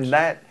him. And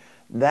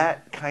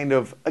that kind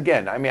of,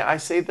 again, I mean, I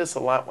say this a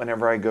lot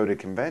whenever I go to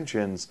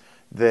conventions,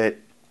 that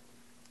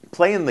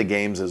playing the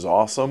games is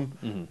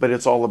awesome, but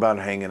it's all about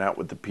hanging out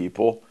with the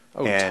people.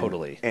 Oh,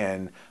 totally.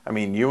 And I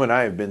mean, you and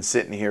I have been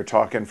sitting here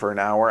talking for an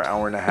hour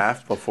and a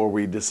half before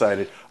we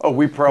decided,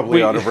 we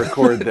probably ought to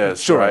record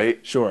this, right?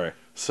 Sure.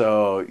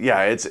 So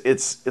yeah,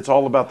 it's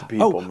all about the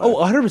people.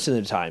 100% of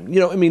the time.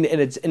 I mean,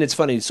 and it's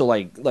funny. So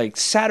like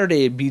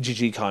Saturday at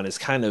BGGCon is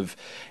kind of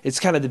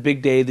the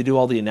big day. They do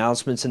all the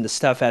announcements and the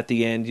stuff at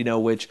the end.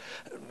 Which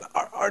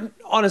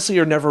honestly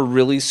are never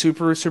really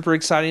super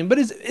exciting, but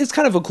it's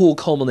kind of a cool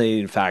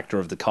culminating factor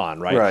of the con,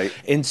 right? Right.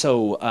 And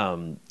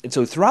so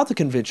throughout the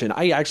convention,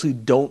 I actually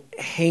don't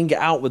hang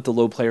out with the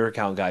low player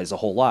count guys a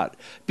whole lot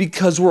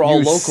because we're all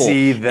local.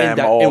 See them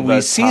all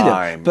the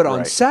time. But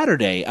on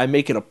Saturday, I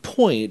make it a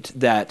point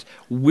that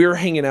we're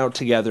hanging out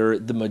together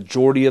the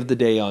majority of the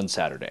day on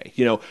Saturday.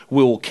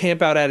 We'll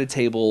camp out at a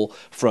table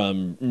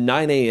from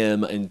 9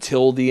 a.m.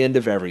 until the end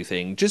of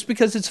everything, just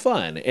because it's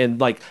fun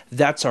and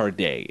that's our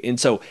day. And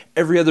so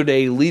every other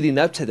day leading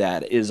up to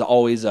that is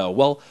always I'm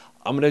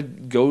gonna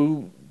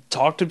go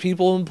talk to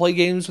people and play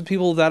games with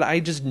people that I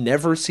just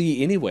never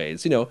see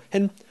anyways.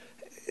 And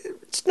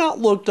it's not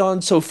looked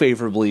on so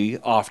favorably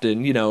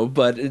often,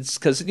 but it's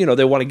because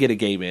they want to get a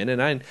game in,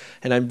 and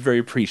I'm very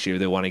appreciative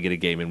they want to get a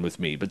game in with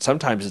me. But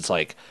sometimes it's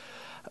like,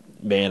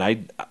 man,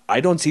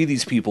 I don't see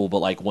these people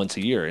but once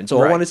a year, and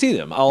so I want to see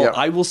them.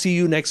 I will see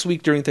you next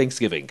week during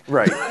Thanksgiving.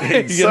 Right.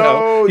 you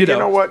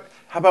know what?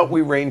 How about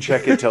we rain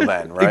check it till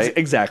then, right?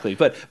 Exactly.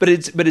 But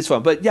it's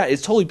fun. But yeah,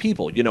 it's totally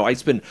people. I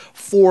spend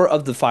 4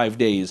 of the 5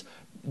 days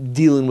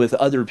dealing with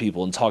other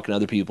people and talking to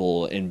other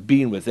people and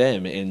being with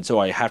them, and so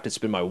I have to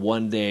spend my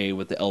one day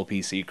with the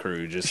LPC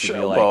crew just to be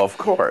like, well, of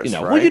course,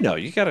 right? Well,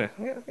 you gotta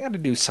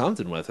do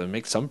something with them,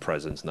 make some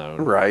presence known,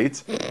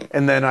 right?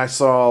 And then I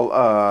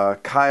saw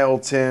Kyle,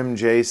 Tim,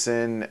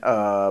 Jason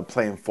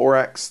playing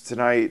 4X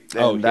tonight,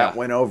 and that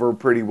went over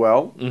pretty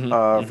well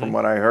from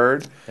what I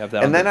heard.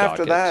 And then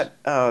after that,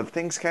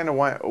 things kind of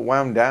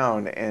wound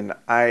down, and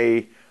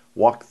I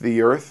walked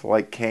the earth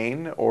like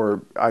Cain,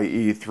 or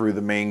i.e. through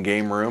the main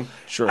game room.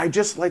 Sure. I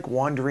just like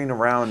wandering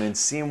around and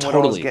seeing what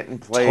all was getting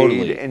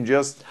played and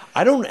just...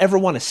 I don't ever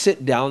want to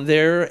sit down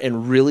there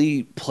and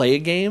really play a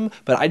game,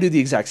 but I do the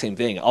exact same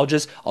thing. I'll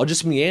just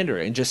meander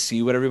and just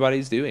see what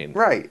everybody's doing.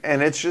 Right.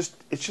 And it's just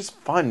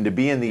fun to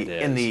be in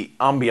the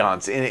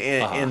ambiance,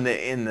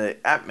 in the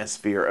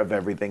atmosphere of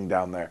everything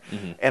down there.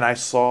 Mm-hmm. And I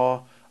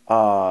saw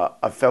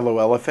a fellow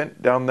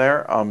elephant down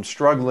there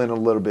struggling a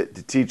little bit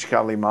to teach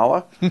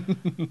Kalimala.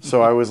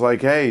 So I was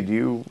like, hey,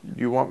 do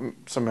you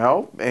want some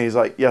help? And he's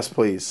like, yes,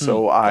 please.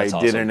 So I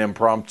did an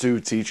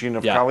impromptu teaching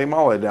of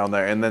Kalimala down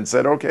there, and then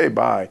said, okay,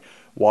 bye.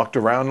 Walked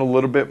around a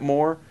little bit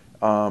more,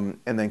 and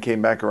then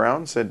came back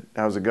around, said,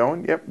 how's it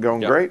going? Yep,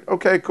 going great.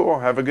 Okay, cool.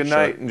 Have a good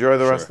night. Enjoy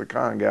the rest of the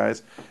con,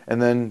 guys. And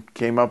then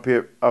came up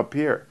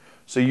here.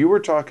 So you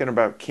were talking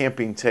about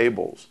camping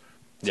tables.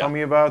 Tell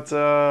me about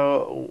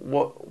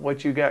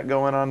what you got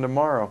going on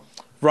tomorrow.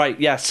 Right.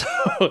 Yes.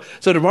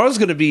 So tomorrow's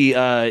going to be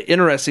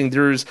interesting.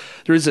 There's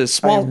a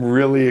small. I'm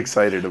really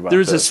excited about.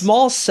 There's a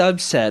small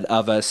subset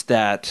of us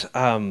that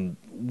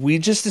we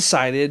just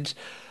decided.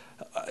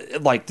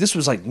 This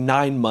was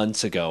 9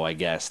 months ago, I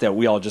guess, that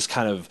we all just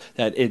kind of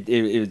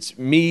it's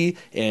me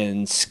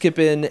and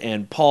Skippin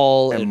and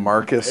Paul and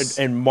Marcus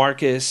and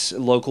Marcus,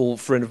 local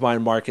friend of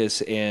mine,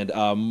 Marcus, and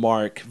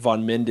Mark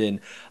von Minden.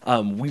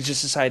 We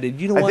just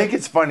decided, what? I think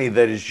it's funny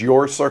that it's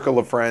your circle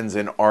of friends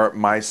and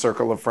my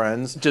circle of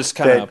friends just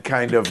kind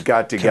of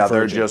got together,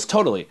 converging. just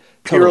totally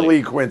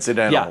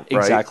coincidental. Yeah,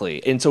 exactly.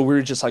 Right? And so we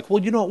were just like,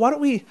 well, why don't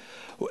we?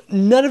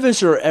 None of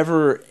us are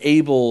ever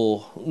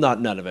able,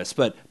 not none of us,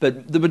 but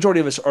the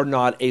majority of us are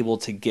not able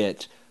to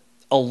get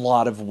a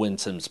lot of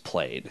Winsoms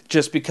played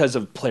just because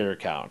of player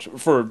count.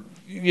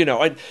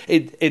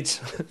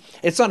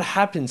 It's not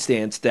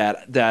happenstance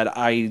that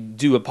I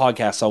do a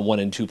podcast on 1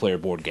 and 2 player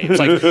board games.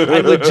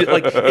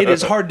 It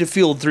is hard to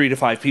field 3 to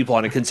 5 people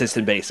on a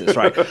consistent basis,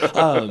 right?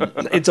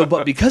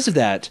 But because of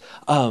that,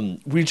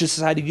 we just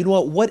decided,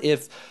 what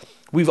if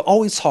we've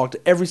always talked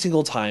every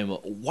single time,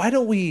 why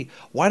don't we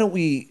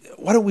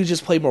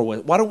just play more?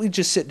 Why don't we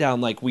just sit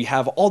down? We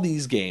have all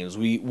these games.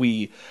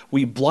 We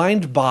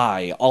blind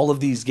buy all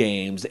of these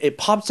games. It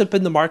pops up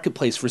in the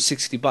marketplace for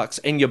 $60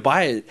 and you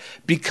buy it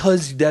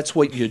because that's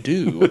what you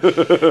do.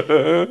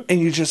 And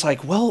you're just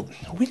like, well,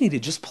 we need to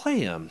just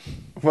play them.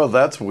 Well,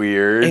 that's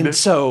weird. And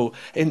so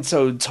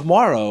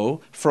tomorrow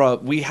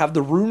we have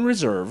the room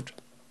reserved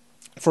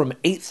from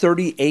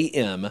 8:30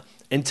 a.m.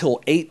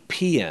 until 8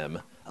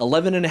 p.m.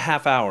 11 and a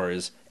half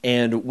hours,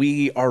 and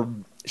we are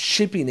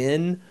shipping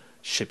in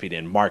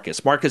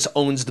Marcus. Marcus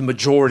owns the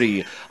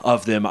majority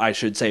of them, I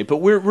should say, but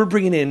we're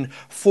bringing in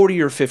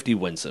 40 or 50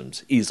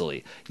 Winsoms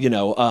easily.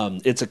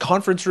 It's a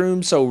conference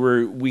room, so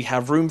we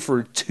have room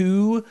for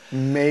 2,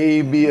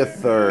 maybe a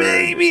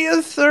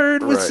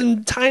third, with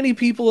some tiny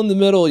people in the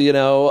middle.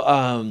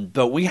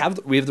 But we have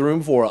the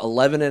room for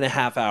 11 and a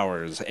half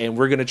hours, and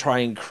we're going to try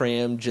and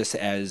cram just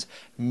as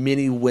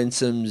many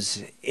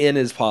Winsoms in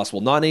as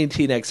possible. Not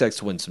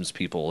 18XX Winsoms,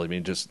 people. I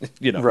mean, just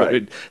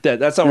right.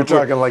 That's not. We're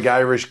talking like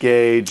Irish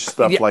Gauge,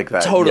 stuff like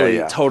that.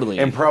 Totally, totally.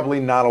 And probably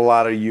not a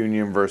lot of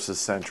Union versus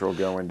Central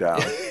going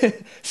down.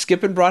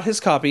 Skippin brought his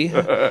copy,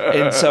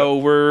 and so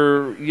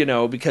we're,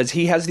 because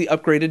he has the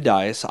upgraded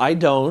dice. I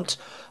don't.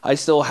 I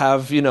still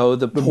have,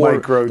 the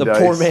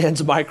poor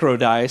man's micro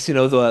dice, the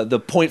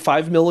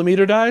 0.5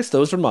 millimeter dice.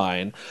 Those are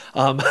mine.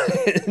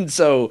 And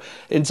so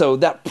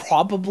that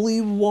probably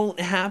won't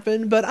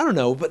happen, but I don't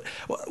know. But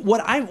what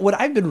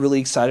I've been really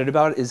excited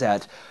about is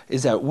that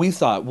we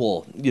thought,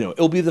 well,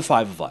 it'll be the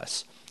five of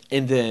us.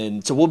 And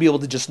then, so we'll be able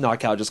to just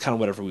knock out just kind of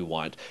whatever we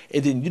want.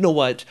 And then, you know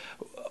what?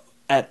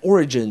 At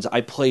Origins, I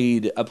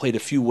played a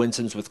few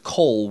Winsoms with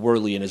Cole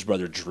Worley and his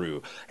brother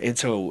Drew, and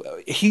so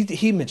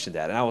he mentioned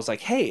that, and I was like,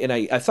 hey, and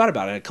I thought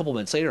about it. And a couple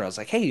months later, I was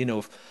like, hey,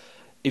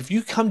 if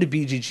you come to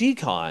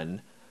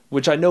BGGCon,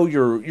 which I know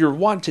you're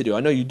want to do,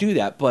 I know you do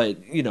that, but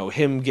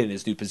him getting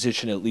his new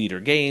position at Leader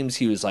Games,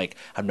 he was like,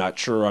 I'm not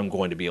sure I'm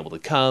going to be able to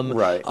come,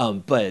 right?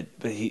 But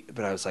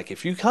I was like,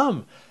 if you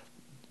come,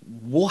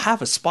 we'll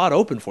have a spot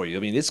open for you. I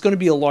mean, it's going to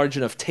be a large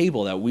enough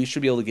table that we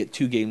should be able to get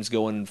 2 games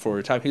going for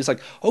a time. He was like,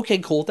 okay,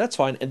 cool, that's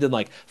fine. And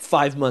then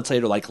 5 months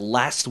later,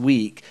 last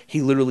week,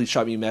 he literally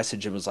shot me a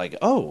message and was like,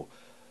 oh,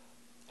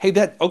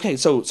 hey,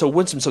 so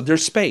Winston, so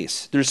there's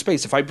space.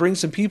 If I bring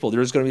some people,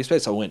 there's going to be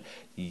space. I went,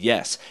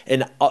 yes.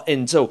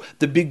 And so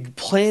the big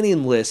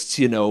planning lists,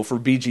 for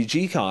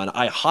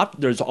BGGCon,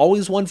 there's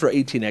always one for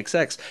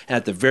 18XX, and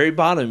at the very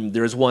bottom,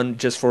 there's one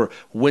just for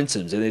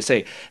Winston's. And they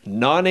say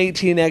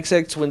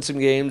non-18XX Winston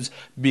games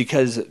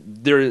because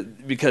they're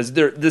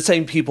the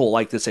same people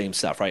like the same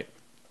stuff, right?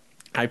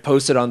 I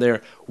posted on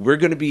there, we're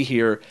going to be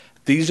here.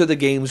 These are the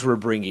games we're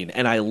bringing.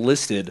 And I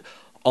listed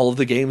all of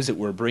the games that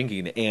we're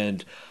bringing,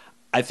 and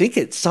I think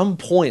at some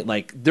point,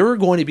 there are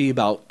going to be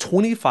about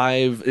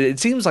 25, it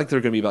seems like there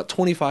are going to be about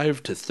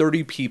 25 to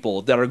 30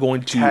 people that are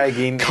going to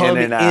tagging come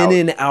in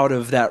and out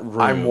of that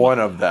room. I'm one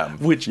of them.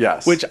 Which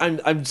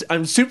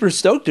I'm super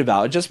stoked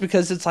about, just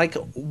because it's like,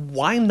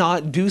 why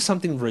not do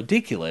something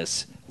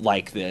ridiculous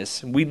like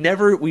this? We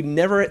never,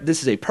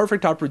 this is a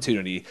perfect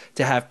opportunity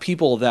to have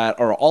people that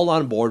are all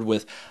on board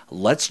with,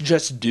 let's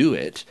just do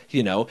it,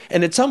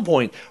 And at some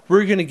point,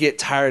 we're going to get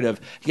tired of,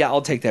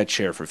 I'll take that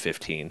chair for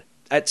 15.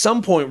 At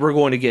some point, we're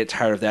going to get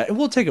tired of that, and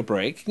we'll take a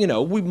break.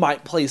 We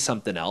might play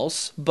something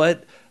else,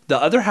 but the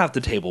other half of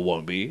the table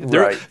won't be.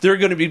 They're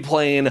going to be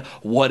playing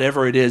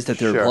whatever it is that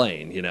they're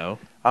playing,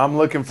 I'm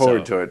looking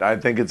forward to it. I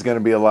think it's going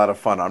to be a lot of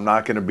fun. I'm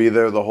not going to be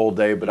there the whole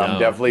day, but I'm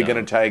definitely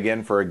going to tag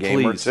in for a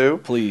game or two.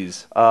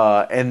 Please.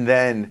 And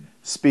then,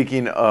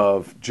 speaking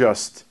of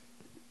just,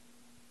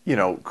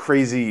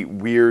 crazy,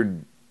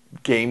 weird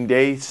game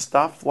day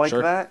stuff like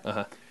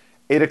that,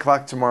 8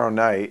 o'clock tomorrow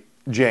night,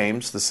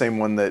 James, the same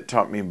one that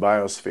taught me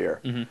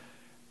Biosphere,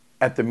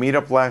 at the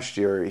meetup last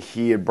year,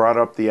 he had brought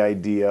up the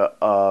idea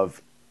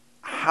of,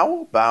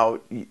 how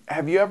about,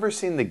 have you ever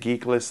seen the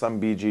geek list on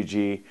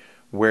BGG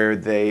where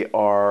they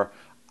are,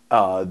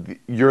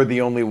 you're the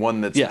only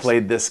one that's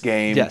played this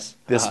game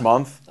this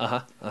month?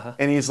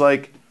 And he's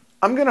like,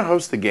 I'm going to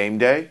host a game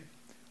day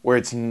where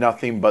it's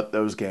nothing but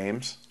those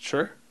games.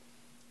 Sure.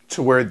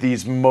 To where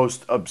these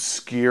most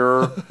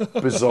obscure,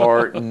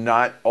 bizarre,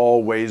 not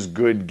always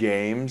good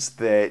games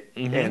that,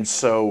 and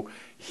so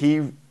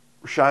he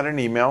shot an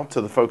email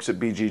to the folks at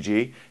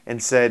BGG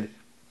and said,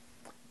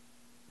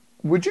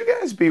 would you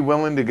guys be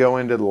willing to go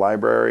into the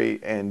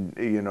library and,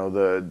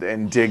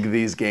 and dig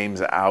these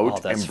games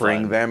out and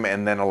bring them,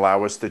 and then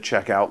allow us to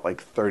check out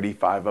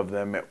 35 of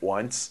them at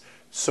once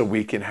so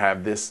we can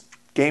have this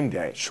game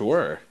day?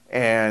 Sure.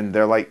 And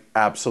they're like,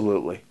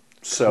 absolutely.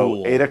 So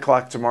cool. 8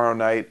 o'clock tomorrow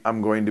night,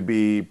 I'm going to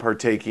be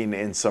partaking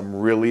in some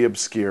really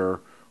obscure,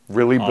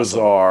 really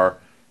bizarre,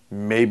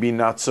 maybe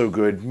not so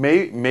good,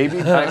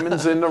 maybe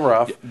diamonds in the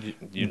rough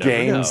you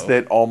games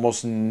that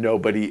almost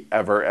nobody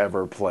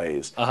ever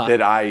plays.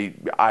 That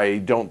I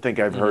don't think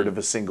I've heard of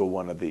a single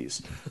one of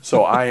these.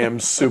 So I am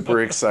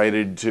super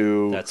excited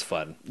to. That's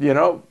fun.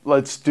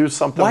 Let's do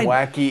something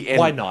wacky and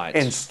why not?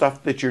 And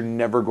stuff that you're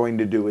never going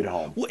to do at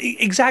home. Well,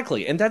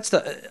 exactly, and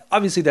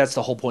obviously that's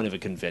the whole point of a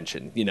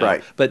convention,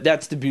 Right. But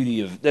that's the beauty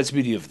of this.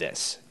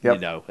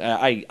 Yep.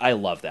 I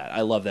love that.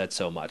 I love that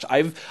so much.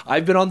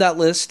 I've been on that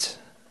list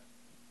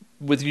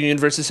with Union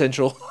versus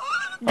Central.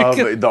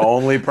 The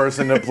only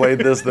person that played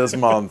this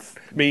month.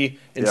 Me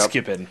and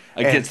Skippin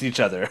against each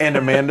other. And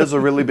Amanda's a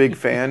really big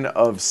fan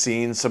of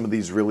seeing some of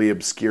these really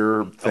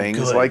obscure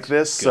things like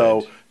this.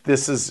 Good.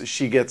 So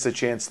she gets a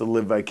chance to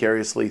live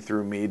vicariously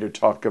through me to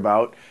talk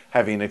about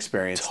having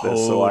experienced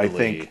this. So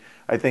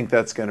I think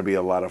that's going to be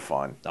a lot of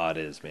fun. Oh, it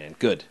is, man.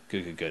 Good.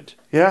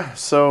 Yeah,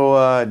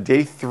 so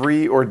day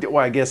 3,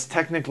 I guess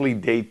technically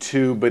day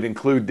 2, but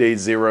include day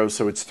 0,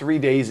 so it's 3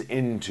 days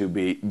into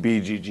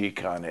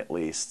BGGCon at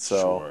least.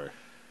 So,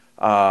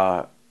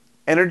 sure.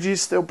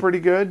 Energy's still pretty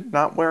good,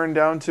 not wearing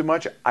down too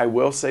much. I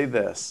will say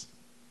this.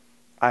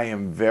 I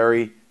am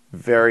very,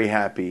 very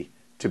happy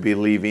to be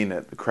leaving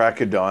at the crack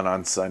of dawn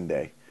on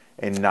Sunday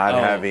and not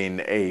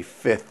having a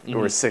 5th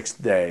or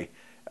 6th day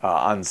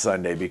on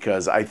Sunday,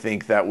 because I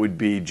think that would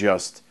be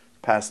just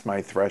past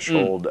my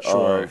threshold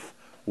of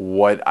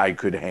what I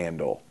could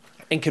handle.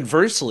 And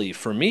conversely,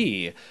 for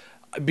me,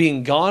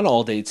 being gone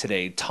all day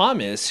today,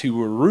 Thomas, who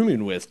we're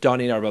rooming with,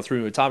 Donnie and I are both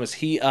rooming with Thomas,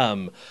 he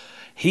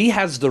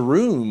has the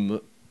room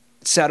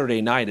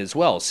Saturday night as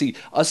well. See,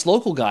 us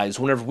local guys,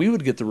 whenever we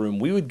would get the room,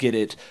 we would get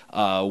it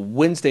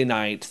Wednesday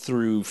night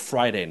through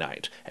Friday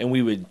night. And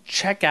we would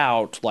check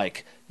out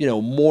like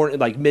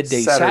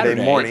midday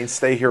Saturday morning,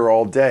 stay here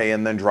all day,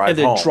 and then drive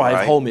home.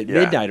 Home at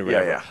midnight or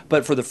whatever. Yeah.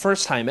 But for the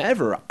first time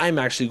ever, I'm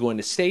actually going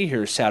to stay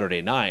here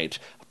Saturday night,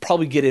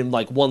 probably get in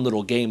like one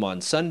little game on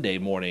Sunday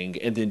morning,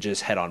 and then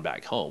just head on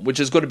back home, which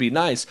is going to be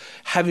nice.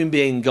 Having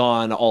been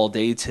gone all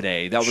day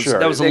today, that was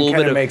a little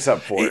bit of makes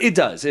up for it. It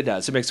does. It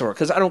makes it work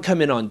because I don't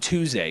come in on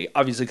Tuesday,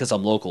 obviously because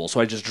I'm local,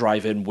 so I just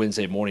drive in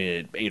Wednesday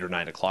morning at 8 or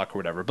 9 o'clock or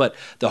whatever. But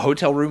the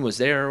hotel room was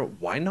there.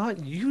 Why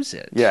not use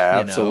it? Yeah,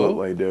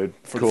 absolutely, dude.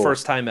 For the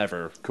first time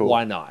ever. Cool.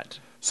 Why not?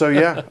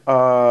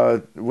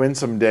 So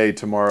Winsome Day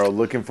tomorrow.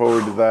 Looking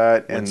forward to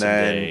that,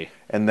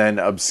 and then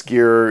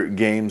obscure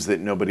games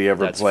that nobody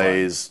ever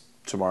plays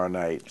tomorrow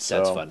night. So.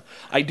 That's fun.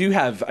 I do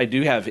have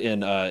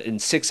in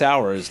 6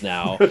 hours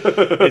now.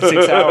 In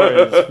 6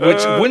 hours,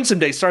 which Winsome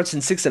Day starts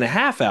in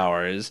 6.5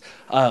 hours.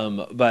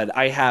 But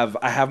I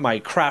have my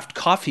craft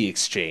coffee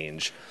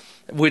exchange,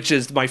 which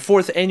is my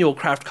 4th annual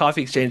craft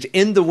coffee exchange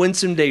in the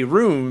Winsome Day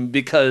room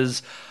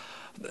because.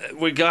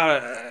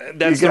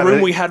 That's the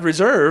room we had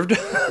reserved.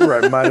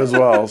 Right, might as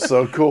well.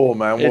 So cool,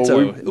 man.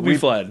 It'll be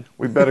fun.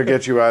 We better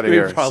get you out of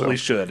here. We probably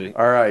should.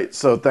 All right.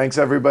 So thanks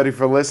everybody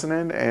for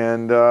listening,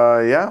 and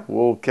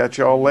we'll catch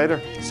you all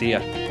later. See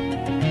ya.